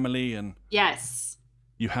family and... Yes.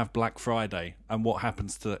 You have Black Friday. And what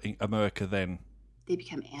happens to America then? They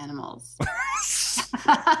become animals.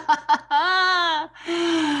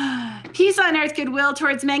 Peace on earth, goodwill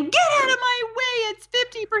towards men. Get out of my way. It's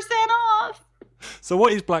 50% off. So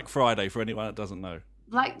what is Black Friday for anyone that doesn't know?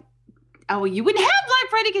 Oh, well, you wouldn't have Black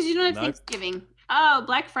Friday because you don't have Thanksgiving. Oh,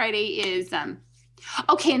 Black Friday is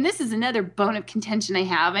okay, and this is another bone of contention I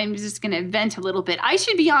have. I'm just going to vent a little bit. I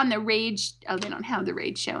should be on the Rage. Oh, they don't have the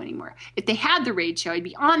Rage show anymore. If they had the Rage show, I'd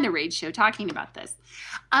be on the Rage show talking about this.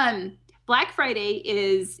 Black Friday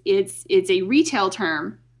it's a retail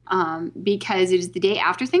term because it is the day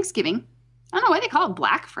after Thanksgiving. I don't know why they call it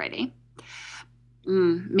Black Friday.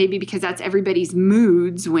 Maybe because that's everybody's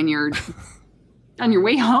moods when you're on your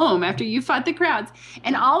way home after you fought the crowds.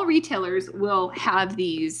 And all retailers will have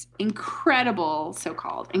these incredible,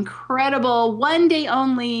 so-called incredible 1 day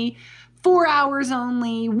only, 4 hours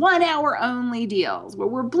only, 1 hour only deals where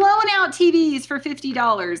we're blowing out TVs for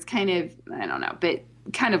 $50 kind of, I don't know, but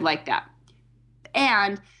kind of like that.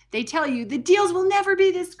 And they tell you the deals will never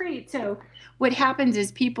be this great. So what happens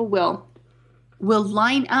is people will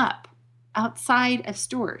line up outside of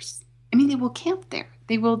stores. I mean, they will camp there.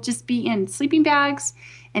 They will just be in sleeping bags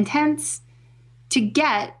and tents to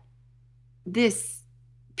get this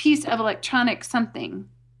piece of electronic something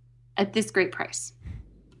at this great price.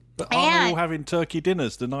 But aren't they all having turkey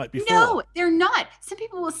dinners the night before? No, they're not. Some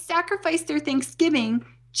people will sacrifice their Thanksgiving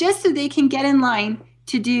just so they can get in line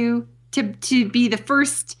to be the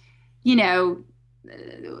first,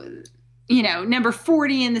 number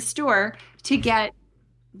 40 in the store to get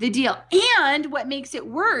the deal. And what makes it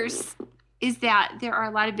worse is that there are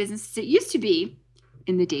a lot of businesses, it used to be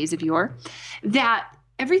in the days of yore, that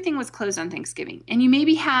everything was closed on Thanksgiving. And you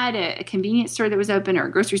maybe had a convenience store that was open or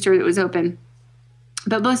a grocery store that was open,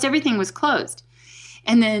 but most everything was closed.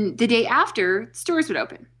 And then the day after, stores would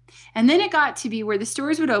open. And then it got to be where the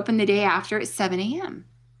stores would open the day after at 7 a.m.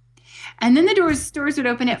 And then the stores would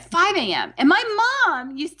open at 5 a.m. And my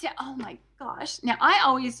mom used to, oh my gosh. Now, I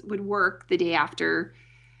always would work the day after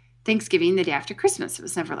Thanksgiving, the day after Christmas. It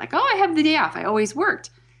was never like, oh, I have the day off. I always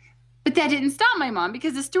worked. But that didn't stop my mom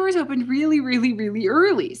because the stores opened really, really, really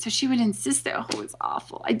early. So she would insist that, oh, it was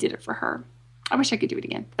awful. I did it for her. I wish I could do it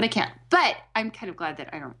again, but I can't. But I'm kind of glad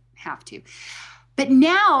that I don't have to. But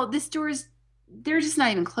now the stores, they're just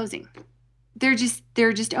not even closing. They're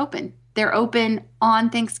just open. They're open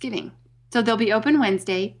on Thanksgiving. So they'll be open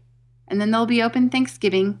Wednesday, and then they'll be open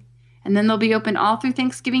Thanksgiving, and then they'll be open all through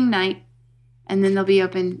Thanksgiving night, and then they'll be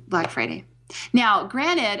open Black Friday. Now,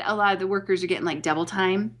 granted, a lot of the workers are getting like double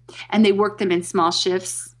time, and they work them in small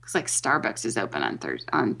shifts because like Starbucks is open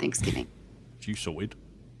on Thanksgiving. You sorted.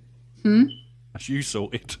 As you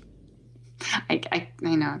sorted. I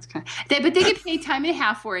know it's kind of, but they get paid time and a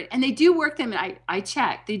half for it, and they do work them. I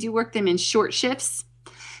checked. They do work them in short shifts,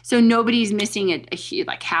 so nobody's missing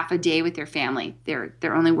like half a day with their family.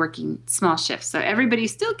 They're only working small shifts, so everybody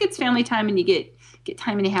still gets family time, and you get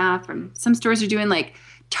time and a half. And some stores are doing like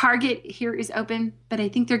Target here is open, but I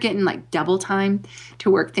think they're getting like double time to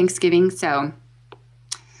work Thanksgiving. So,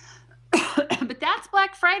 but that's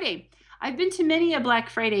Black Friday. I've been to many a Black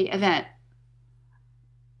Friday event.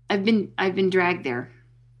 I've been dragged there.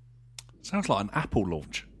 Sounds like an Apple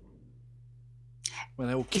launch. Where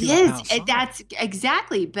they all queue up outside. That's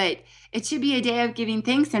exactly, but it should be a day of giving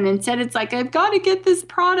thanks, and instead it's like, I've got to get this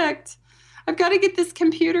product. I've got to get this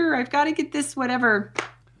computer. I've got to get this whatever.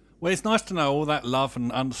 Well, it's nice to know all that love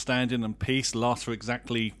and understanding and peace lasts for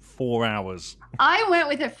exactly 4 hours. I went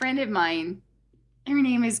with a friend of mine. Her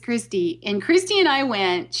name is Christy. And Christy and I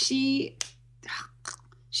went. She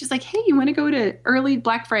She's like, hey, you want to go to early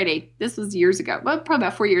Black Friday? This was years ago. Well, probably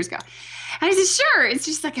about 4 years ago. And I said, sure. It's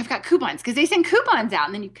just like, I've got coupons because they send coupons out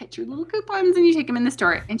and then you cut your little coupons and you take them in the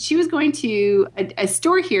store. And she was going to a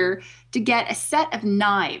store here to get a set of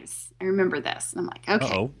knives. I remember this. And I'm like,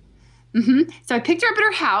 okay. Uh-oh. So I picked her up at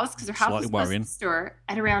her house because her house Slightly was close to worrying. the store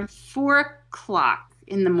at around 4 o'clock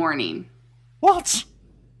in the morning. What?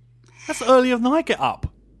 That's earlier than I get up.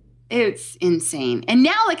 It's insane. And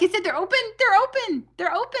now, like I said, they're open. They're open.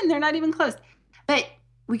 They're open. They're not even closed. But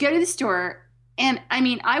we go to the store, and I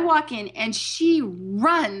mean, I walk in, and she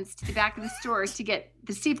runs to the back of the store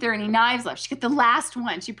to see if there are any knives left. She got the last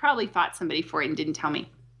one. She probably fought somebody for it and didn't tell me.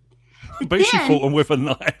 But she fought him with a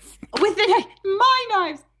knife. With my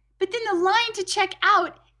knives. But then the line to check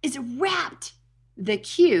out is wrapped. The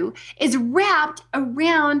queue is wrapped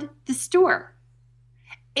around the store.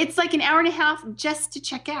 It's like an hour and a half just to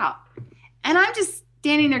check out. And I'm just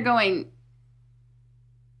standing there going,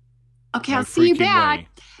 okay, No I'll see you freaking back. way.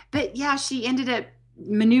 But yeah, she ended up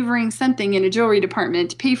maneuvering something in a jewelry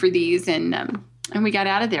department to pay for these, and we got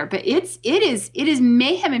out of there. But it is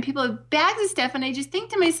mayhem, and people have bags of stuff, and I just think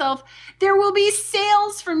to myself, there will be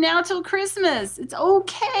sales from now till Christmas. It's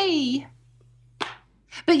okay.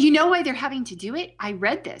 But you know why they're having to do it? I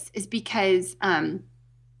read this is because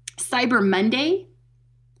Cyber Monday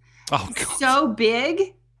Oh, God. so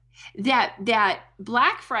big that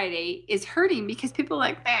Black Friday is hurting because people are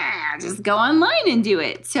like, just go online and do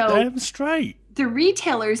it. So Damn straight. the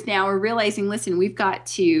retailers now are realizing, listen, we've got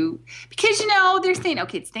to, because, they're saying,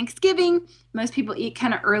 okay, it's Thanksgiving. Most people eat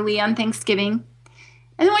kind of early on Thanksgiving.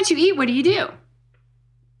 And then once you eat, what do?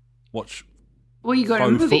 Watch. Well, you go to a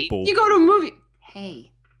Faux movie. football. You go to a movie.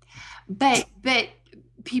 Hey. But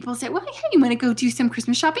people say, well, hey, you want to go do some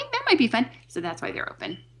Christmas shopping? That might be fun. So that's why they're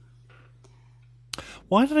open.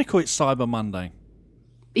 Why do they call it Cyber Monday?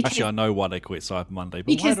 Because, Actually, I know why they call it Cyber Monday, but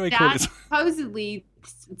why because do they call that it? supposedly,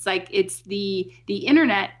 it's like it's the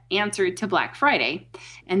internet answer to Black Friday.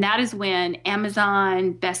 And that is when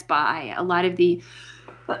Amazon, Best Buy, a lot of the,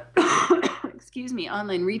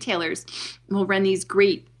 online retailers will run these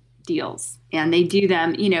great deals. And they do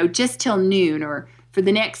them, just till noon, or for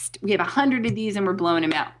the next, we have 100 of these and we're blowing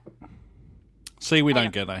them out. See, we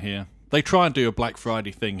don't get that here. They try and do a Black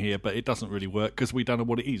Friday thing here, but it doesn't really work because we don't know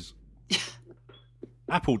what it is.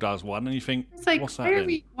 Apple does one, and you think, It's like, what's that why are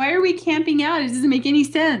then? why are we camping out? It doesn't make any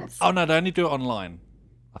sense. Oh, no, they only do it online,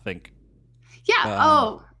 I think. Yeah.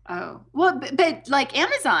 Well, but like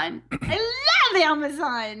Amazon, I love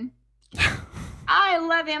Amazon. I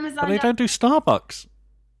love Amazon. But they don't do Starbucks.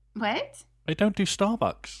 What? They don't do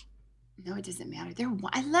Starbucks. No, it doesn't matter.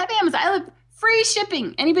 I love Amazon. I love free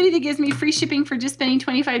shipping. Anybody that gives me free shipping for just spending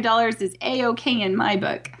 $25 is A-okay in my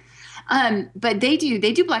book. But they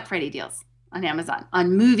do Black Friday deals on Amazon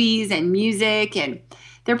on movies and music, and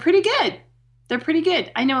they're pretty good. They're pretty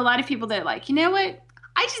good. I know a lot of people that are like, you know what?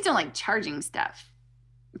 I just don't like charging stuff,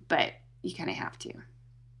 but you kind of have to.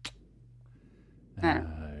 Oh,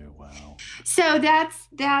 wow. So that's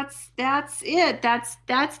it.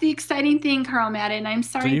 That's the exciting thing, Carl Madden. I'm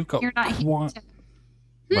So sorry you've got you're not here. quite...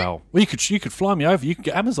 Well, you could fly me over. You could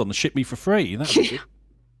get Amazon to ship me for free. That would be good.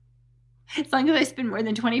 As long as I spend more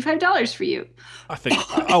than $25 for you. I think.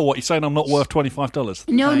 Oh, what, you're saying I'm not worth $25?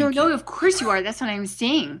 No. Thank you. Of course you are. That's what I'm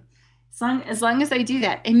saying. As long as I do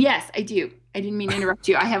that, and yes, I do. I didn't mean to interrupt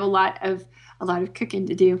you. I have a lot of cooking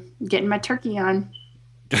to do. Getting my turkey on.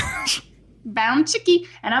 Bound chickie,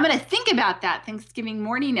 and I'm going to think about that Thanksgiving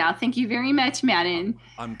morning now. Thank you very much, Madden.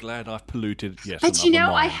 I'm glad I've polluted. Yes, But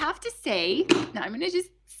another I mind. have to say, now I'm going to just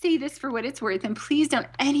say this for what it's worth, and please don't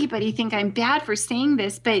anybody think I'm bad for saying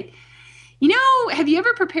this, but have you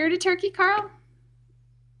ever prepared a turkey, Carl?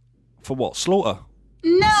 For what? Slaughter?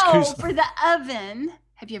 No, Excuse- for the oven.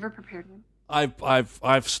 Have you ever prepared one?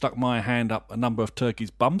 I've stuck my hand up a number of turkeys'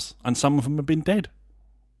 bums, and some of them have been dead.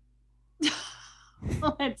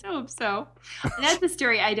 Well, let's hope so. That's a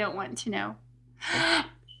story I don't want to know.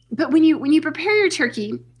 But when you prepare your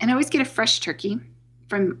turkey, and I always get a fresh turkey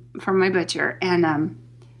from my butcher, and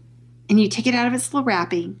you take it out of its little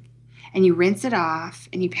wrapping, and you rinse it off,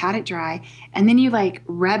 and you pat it dry, and then you like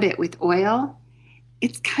rub it with oil.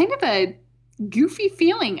 It's kind of a goofy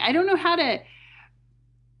feeling. I don't know how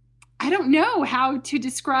to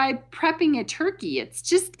describe prepping a turkey. It's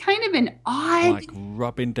just kind of an odd. Like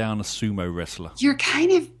rubbing down a sumo wrestler. You're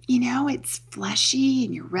kind of, it's fleshy,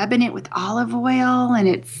 and you're rubbing it with olive oil,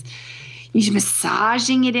 and you're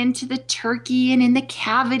massaging it into the turkey and in the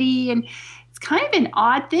cavity, and it's kind of an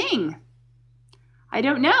odd thing. I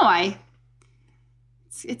don't know.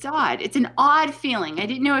 It's odd. It's an odd feeling. I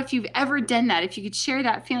didn't know if you've ever done that, if you could share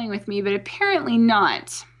that feeling with me, but apparently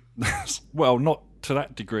not. Well, not to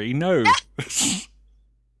that degree, no.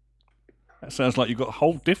 That sounds like you've got a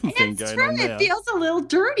whole different thing going on there. It feels a little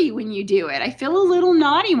dirty when you do it. I feel a little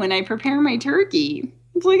naughty when I prepare my turkey.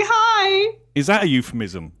 It's like, hi. Is that a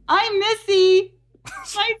euphemism? I'm Missy.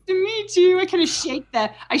 Nice to meet you. I kind of shake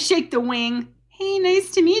the wing. Hey, nice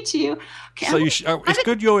to meet you. Okay, so it's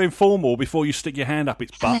good you're informal before you stick your hand up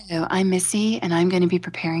its butt. Hello, I'm Missy, and I'm going to be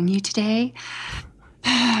preparing you today.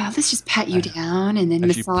 Let's just pat you down and then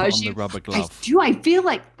massage you. The rubber glove. I feel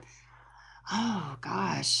like, oh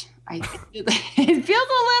gosh, it feels a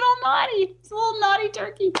little naughty. It's a little naughty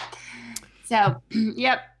turkey. So,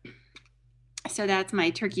 yep. So that's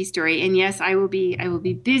my turkey story. And yes, I will be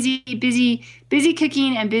busy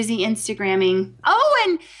cooking and busy Instagramming.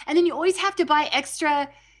 Oh, and then you always have to buy extra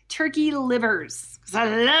turkey livers because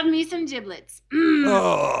I love me some giblets.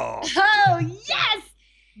 Oh yes.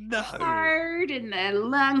 No. Heart and the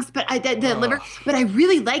lungs, but the liver. But I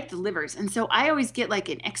really like the livers, and so I always get like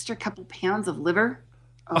an extra couple pounds of liver.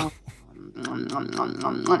 Oh,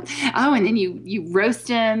 and then you roast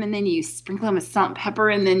them, and then you sprinkle them with salt and pepper,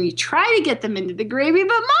 and then you try to get them into the gravy,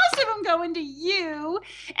 but most of them go into you.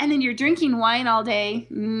 And then you're drinking wine all day.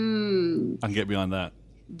 I can get behind that.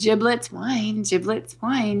 Giblets, wine.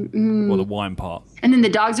 Well, the wine part. And then the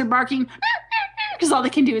dogs are barking because all they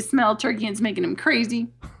can do is smell turkey, and it's making them crazy.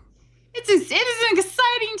 It is an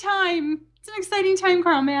exciting time. It's an exciting time,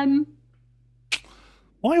 Carl Madden.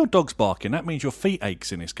 Why are your dogs barking? That means your feet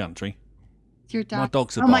aches in this country. Your dog? My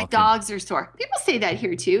dogs are barking. My dogs are sore. People say that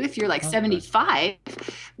here too. If you're like 75,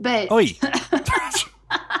 but oi, that's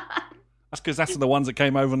because that's the ones that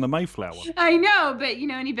came over on the Mayflower. I know, but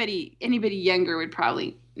anybody younger would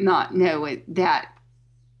probably not know what that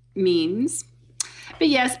means. But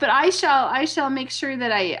yes, but I shall make sure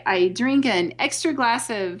that I drink an extra glass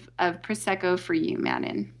of Prosecco for you,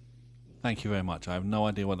 Madden. Thank you very much. I have no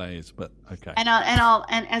idea what that is, but okay. And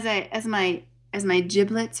as my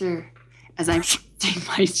giblets or as I take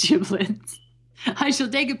my giblets, I shall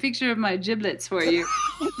take a picture of my giblets for you.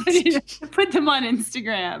 Put them on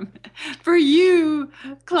Instagram for you,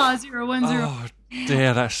 Claw010. Oh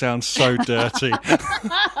dear, that sounds so dirty.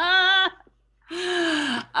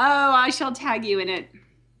 Oh, I shall tag you in it.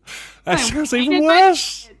 That sounds even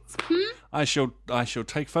worse. I shall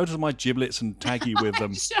take photos of my giblets and tag you with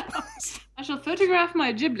them. I shall photograph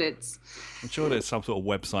my giblets. I'm sure there's some sort of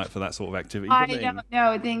website for that sort of activity. I don't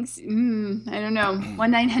know. Thanks. I don't know.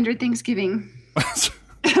 1-900-Thanksgiving.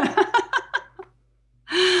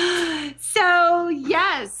 So,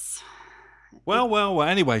 yes. Well.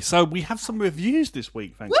 Anyway, so we have some reviews this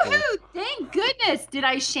week. Thanks. Woohoo! Thank goodness. Did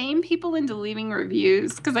I shame people into leaving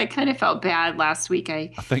reviews? Because I kind of felt bad last week. I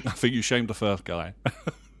think you shamed the first guy,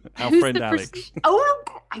 our friend Alex. Oh,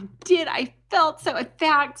 I did. I felt so. In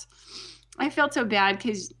fact, I felt so bad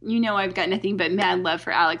because I've got nothing but mad love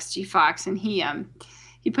for Alex G. Fox, and he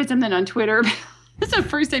put something on Twitter. It's the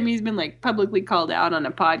first time he's been like publicly called out on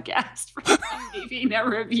a podcast for leaving a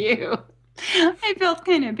review. I felt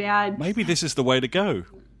kind of bad. Maybe this is the way to go.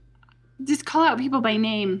 Just call out people by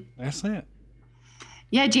name. That's it.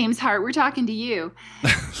 Yeah, James Hart, we're talking to you.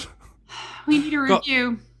 We need a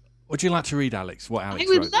review. Would you like to read, Alex? What Alex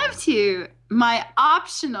wrote? I would love to. My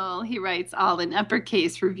optional, he writes, all in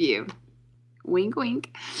uppercase review. Wink,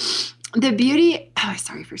 wink.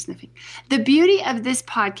 Sorry for sniffing. The beauty of this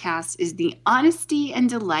podcast is the honesty and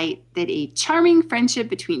delight that a charming friendship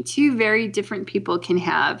between two very different people can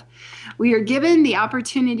have. We are given the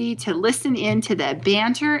opportunity to listen in to the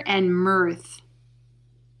banter and mirth.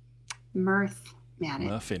 Mirth, Madden.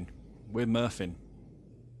 Murphin. We're Murphin.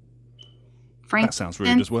 Frank, that sounds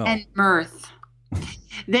rude as well. And mirth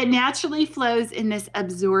that naturally flows in this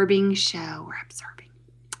absorbing show. We're absorbing.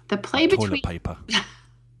 The play between... Toilet paper.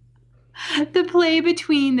 The play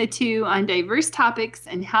between the two on diverse topics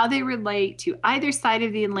and how they relate to either side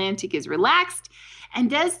of the Atlantic is relaxed and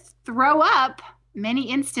does throw up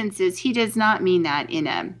many instances. He does not mean that in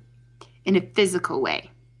a physical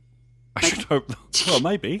way. I should hope. Well,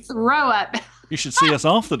 maybe. Throw up. You should see us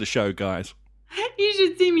after the show, guys. You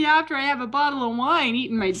should see me after I have a bottle of wine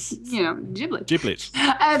eating my, giblets. Giblets.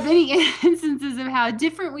 Many instances of how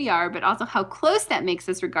different we are, but also how close that makes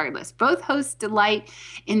us regardless. Both hosts delight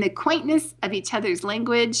in the quaintness of each other's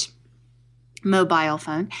language, mobile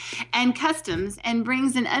phone, and customs, and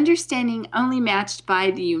brings an understanding only matched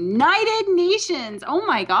by the United Nations. Oh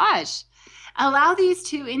my gosh. Allow these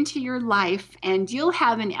two into your life, and you'll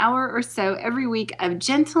have an hour or so every week of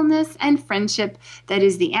gentleness and friendship that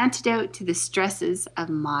is the antidote to the stresses of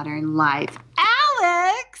modern life.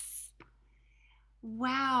 Alex!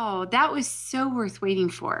 Wow, that was so worth waiting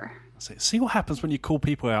for. See what happens when you call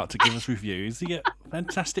people out to give us reviews. You get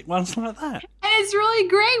fantastic ones like that. And it's really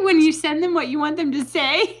great when you send them what you want them to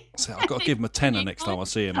say. So I've got to give him a tenner next time I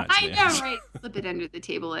see him, actually. I know, right? Slip it under the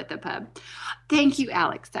table at the pub. Thank you,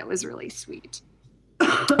 Alex. That was really sweet.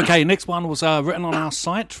 Okay, next one was written on our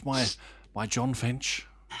site by John Finch.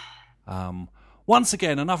 Once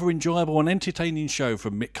again, another enjoyable and entertaining show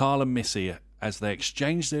from Carl and Missy as they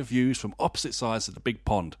exchange their views from opposite sides of the big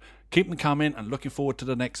pond. Keep them coming and looking forward to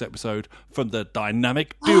the next episode from the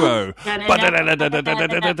dynamic duo. Here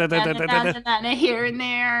and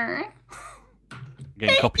there.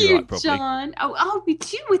 Getting copyright, probably. John. Oh, we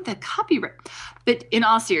do with the copyright. But in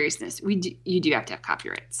all seriousness, you do have to have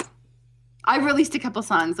copyrights. I've released a couple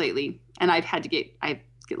songs lately, and I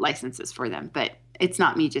get licenses for them, but it's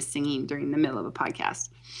not me just singing during the middle of a podcast.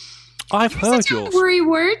 I've heard yours. Worry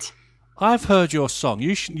word. I've heard your song.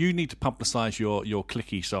 You need to publicise your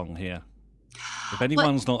clicky song here. If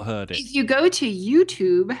anyone's not heard it. If you go to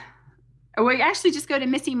YouTube, or actually just go to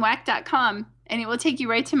missymwack.com, and it will take you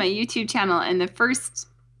right to my YouTube channel. And the first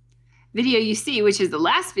video you see, which is the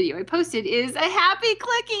last video I posted, is a happy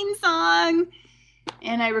clicking song.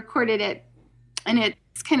 And I recorded it. And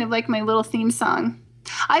it's kind of like my little theme song.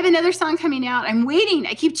 I have another song coming out. I'm waiting.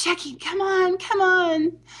 I keep checking. Come on.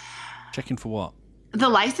 Checking for what? The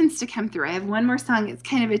license to come through. I have one more song. It's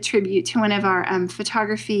kind of a tribute to one of our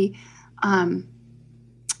photography, I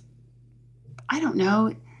don't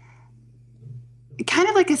know, kind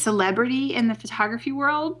of like a celebrity in the photography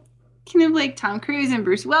world, kind of like Tom Cruise and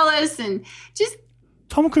Bruce Willis, and just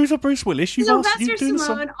Tom Cruise or Bruce Willis. You've Sylvester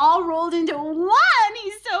Stallone all rolled into one.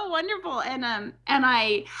 He's so wonderful, and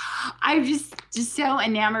I'm just so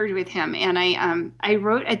enamored with him. And I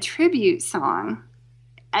wrote a tribute song.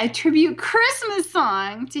 A tribute Christmas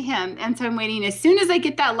song to him. And so I'm waiting. As soon as I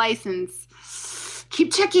get that license,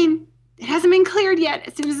 keep checking. It hasn't been cleared yet.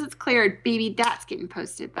 As soon as it's cleared, baby, that's getting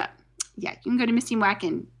posted. But yeah, you can go to Missy Whack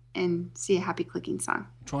and see a happy clicking song.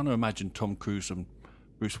 I'm trying to imagine Tom Cruise and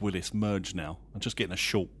Bruce Willis merge now. I'm just getting a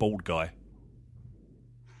short, bald guy.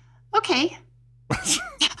 Okay.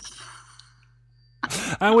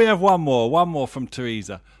 And we have one more from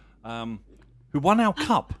Teresa, who won our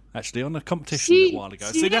cup, actually, on a competition a while ago.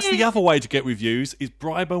 See, that's the other way to get reviews, is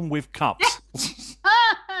bribe them with cups.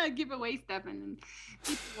 Give away stuff.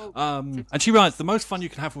 And she writes, the most fun you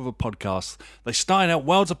can have with a podcast. They started out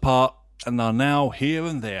worlds apart and are now here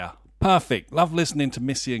and there. Perfect. Love listening to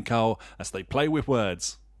Missy and Carl as they play with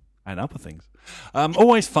words and other things.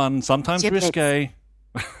 Always fun, sometimes risque.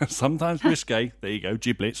 Sometimes risque. There you go,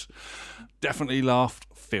 giblets. Definitely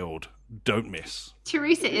laugh-filled. Don't miss.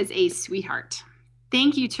 Teresa is a sweetheart.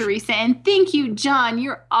 Thank you, Teresa. And thank you, John.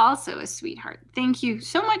 You're also a sweetheart. Thank you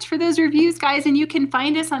so much for those reviews, guys. And you can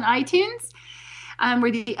find us on iTunes.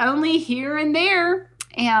 We're the only here and there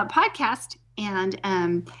podcast. And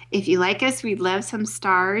if you like us, we'd love some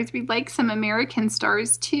stars. We'd like some American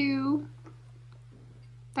stars, too.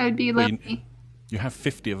 That would be lovely. You have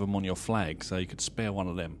 50 of them on your flag, so you could spare one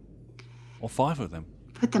of them. Or 5 of them.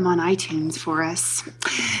 Put them on iTunes for us.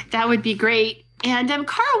 That would be great. And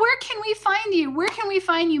Carl, where can we find you? Where can we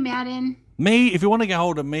find you, Madden? Me, if you want to get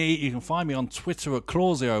hold of me, you can find me on Twitter at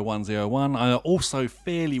Claw0101. I also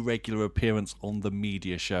fairly regular appearance on the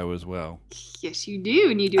media show as well. Yes, you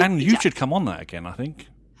do. And you should come on that again, I think.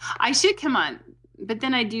 I should come on. But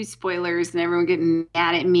then I do spoilers and everyone getting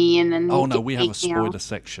mad at me. And then oh, no, we have a spoiler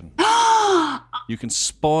section. You can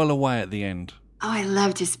spoil away at the end. Oh, I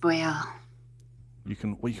love to spoil. You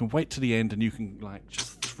can wait to the end and you can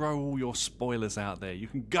just throw all your spoilers out there. You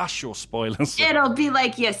can gush your spoilers. It'll be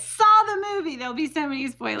like you saw the movie. There'll be so many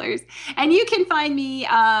spoilers. And you can find me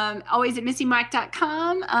always at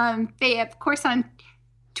missymwack.com. Of course on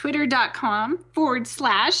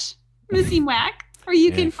twitter.com/missymwack. Or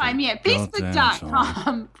you can find me at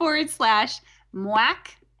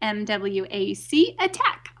facebook.com/mwack, MWAC,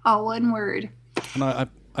 attack. All one word. And I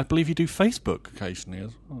believe you do Facebook occasionally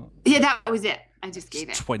as well. Yeah, that was it. I just gave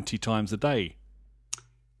it 20 times a day.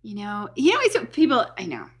 It's what people, I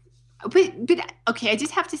know. But okay, I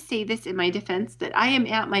just have to say this in my defense that I am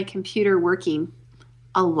at my computer working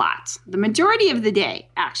a lot, the majority of the day,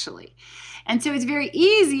 actually. And so it's very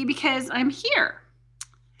easy because I'm here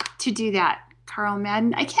to do that, Carl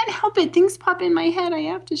Madden. I can't help it. Things pop in my head. I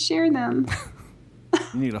have to share them.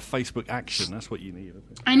 You need a Facebook action. That's what you need.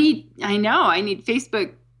 I need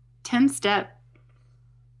Facebook 10-step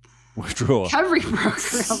withdrawal recovery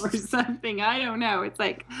program or something. I don't know. It's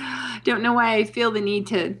like, don't know why I feel the need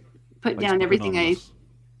to put down everything I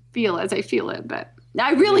feel as I feel it, but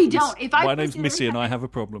I really don't. My name's Missy and I have a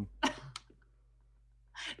problem.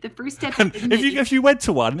 The first step And is if you went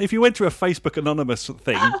to a Facebook anonymous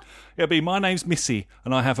thing, it'd be, my name's Missy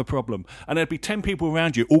and I have a problem. And there'd be 10 people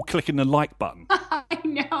around you all clicking the like button. I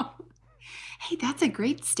know. Hey, that's a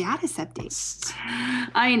great status update.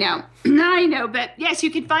 I know. But yes,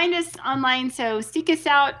 you can find us online. So seek us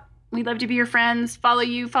out. We'd love to be your friends. Follow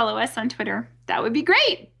us on Twitter. That would be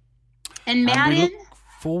great. And Madden. And we look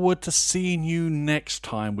forward to seeing you next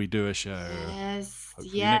time we do a show.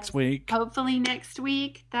 Hopefully next week. Hopefully next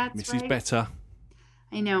week. That's Missy's right. better.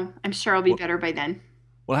 I know. I'm sure I'll be better by then.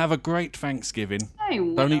 Well, have a great Thanksgiving. I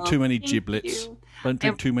will. Don't eat too many Thank giblets. you. Don't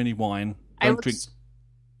drink too many wine. Don't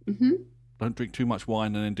drink too much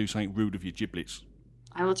wine and then do something rude with your giblets.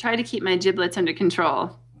 I will try to keep my giblets under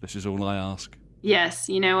control. This is all I ask. Yes,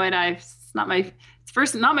 you know what? It's not my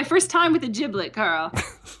first time with a giblet, Carl.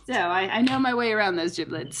 So I know my way around those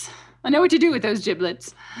giblets. I know what to do with those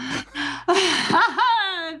giblets.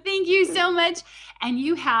 Thank you so much, and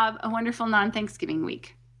you have a wonderful non-Thanksgiving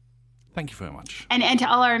week. Thank you very much. And to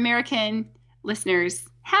all our American listeners,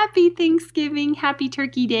 happy Thanksgiving, happy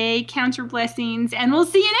Turkey Day, count your blessings, and we'll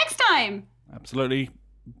see you next time. Absolutely.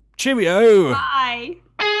 Cheerio. Bye.